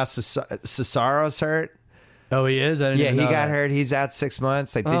out. Now Cesaro's hurt. Oh, he is? I didn't even know he got that. hurt. He's out 6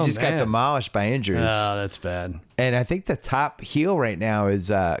 months. Like they just got demolished by injuries. Oh, that's bad. And I think the top heel right now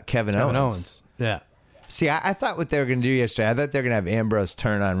is Kevin Owens. Yeah. See, I thought what they were going to do yesterday, I thought they were going to have Ambrose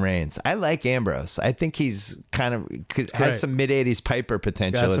turn on Reigns. I like Ambrose. I think he's kind of has some mid-'80s Piper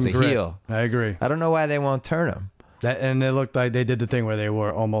potential as a heel. I agree. I don't know why they won't turn him. And it looked like they did the thing where they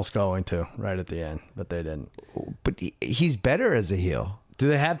were almost going to right at the end, but they didn't. But he's better as a heel. Do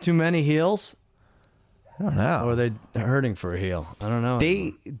they have too many heels? I don't know. Or are they hurting for a heel? I don't know.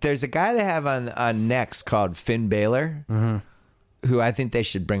 There's a guy they have on Next called Finn Balor, who I think they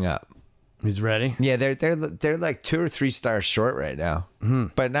should bring up. He's ready. Yeah, they're like 2 or 3 stars short right now,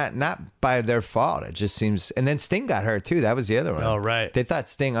 but not by their fault. It just seems. And then Sting got hurt too. That was the other one. Oh, right. They thought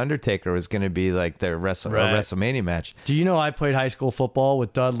Sting Undertaker was going to be like their WrestleMania match. Do you know I played high school football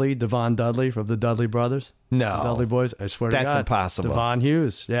with Devon Dudley from the Dudley Brothers? No, the Dudley boys. I swear to God, that's impossible. Devon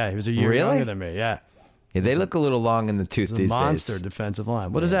Hughes. Yeah, he was a year younger than me. Yeah. Yeah, they look a little long in the tooth these monster days. Defensive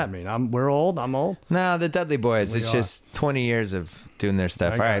line. What does that mean? We're old. I'm old. No, the Dudley boys. It's just 20 years of doing their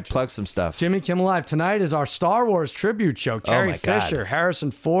stuff. All right, plug some stuff. Jimmy Kimmel Live. Tonight is our Star Wars tribute show. Carrie Fisher,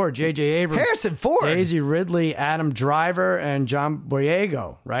 Harrison Ford, J.J. Abrams. Harrison Ford. Daisy Ridley, Adam Driver, and John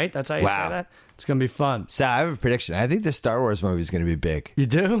Boyega, right? That's how you say that? It's going to be fun. So I have a prediction. I think the Star Wars movie is going to be big. You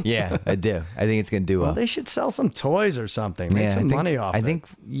do? Yeah, I do. I think it's going to do well. They should sell some toys or something. Make some money off it. I think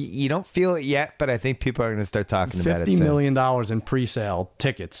you don't feel it yet, but I think people are going to start talking about it $50 million in pre-sale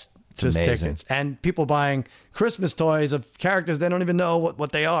tickets. Just amazing. Tickets. And people buying Christmas toys of characters they don't even know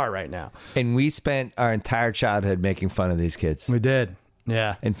what they are right now. And we spent our entire childhood making fun of these kids. We did.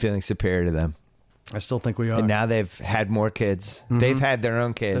 Yeah. And feeling superior to them. I still think we are. And now they've had more kids. Mm-hmm. They've had their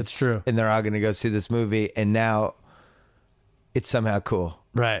own kids. That's true. And they're all going to go see this movie. And now it's somehow cool.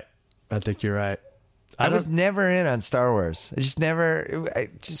 Right. I think you're right. I was never in on Star Wars. I was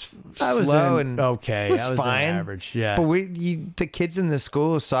slow and okay. It was fine. Average. Yeah. But the kids in the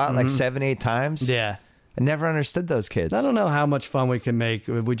school saw it like 7-8 times. Yeah. I never understood those kids. I don't know how much fun we can make.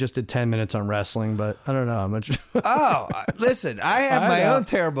 We just did 10 minutes on wrestling, but I don't know how much. Listen, I have my own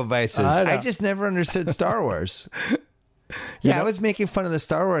terrible vices. I just never understood Star Wars. Yeah, I was making fun of the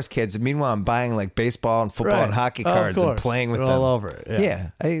Star Wars kids. And meanwhile, I'm buying like baseball and football and hockey cards and playing with them. All over it. Yeah,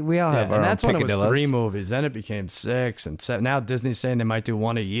 we all have our own that's when it was picadillos. 3 movies. Then it became 6 and 7. Now Disney's saying they might do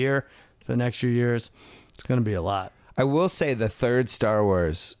 1 a year for the next few years. It's going to be a lot. I will say the third Star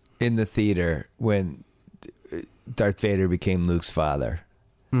Wars in the theater when Darth Vader became Luke's father.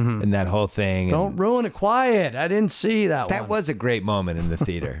 Mm-hmm. And that whole thing. Don't ruin it. Quiet. I didn't see that one. That was a great moment in the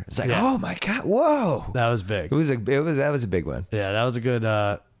theater. It's like, oh my God, whoa. That was big. That was a big one. Yeah, that was a good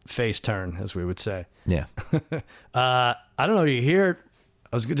face turn, as we would say. Yeah. I don't know. You hear,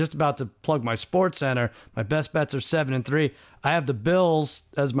 I was just about to plug my sports center. My best bets are 7-3. I have the Bills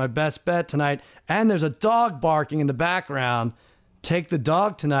as my best bet tonight. And there's a dog barking in the background. Take the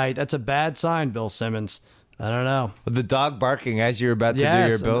dog tonight. That's a bad sign, Bill Simmons. I don't know. The dog barking as you're about to do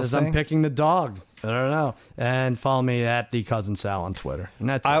your Bills thing? I'm picking the dog. I don't know. And follow me at the Cousin Sal on Twitter. And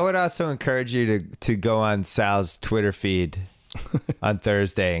that's I would also encourage you to go on Sal's Twitter feed on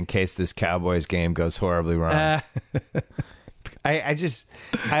Thursday in case this Cowboys game goes horribly wrong. I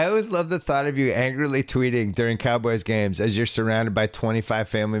always love the thought of you angrily tweeting during Cowboys games as you're surrounded by 25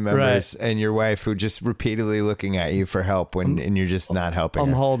 family members and your wife who just repeatedly looking at you for help and you're just not helping.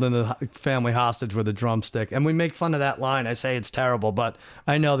 I'm holding the family hostage with a drumstick. And we make fun of that line. I say it's terrible, but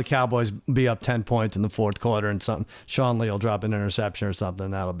I know the Cowboys be up 10 points in the fourth quarter and something. Sean Lee will drop an interception or something.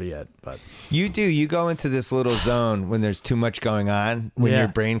 That'll be it. But you go into this little zone when there's too much going on, when your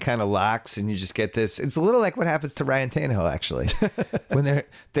brain kind of locks and you just get this. It's a little like what happens to Ryan Tannehill, actually. When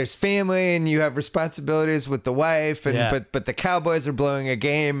there's family and you have responsibilities with the wife, and but the Cowboys are blowing a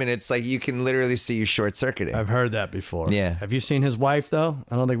game, and it's like you can literally see you short circuiting. I've heard that before. Yeah. Have you seen his wife though?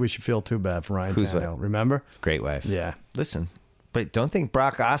 I don't think we should feel too bad for Ryan Tannehill. Remember? Great wife. Yeah. Listen. But don't think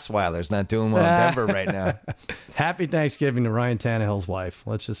Brock Osweiler's not doing well in Denver right now. Happy Thanksgiving to Ryan Tannehill's wife.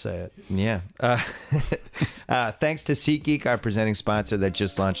 Let's just say it. Yeah. Thanks to SeatGeek, our presenting sponsor that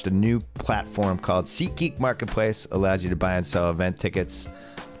just launched a new platform called SeatGeek Marketplace. Allows you to buy and sell event tickets.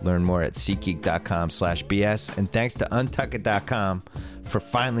 Learn more at SeatGeek.com/BS. And thanks to Untuckit.com for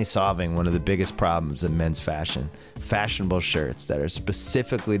finally solving one of the biggest problems in men's fashion. Fashionable shirts that are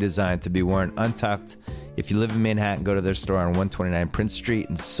specifically designed to be worn untucked. If you live in Manhattan, go to their store on 129 Prince Street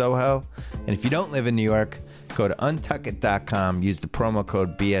in Soho. And if you don't live in New York, go to Untuckit.com. Use the promo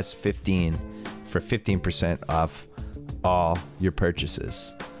code BS15 for 15% off all your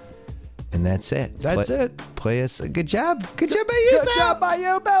purchases. And that's it. That's it. Play us a good job. Good job by you, Sal. Good job by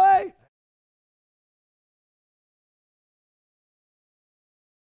you, Billy.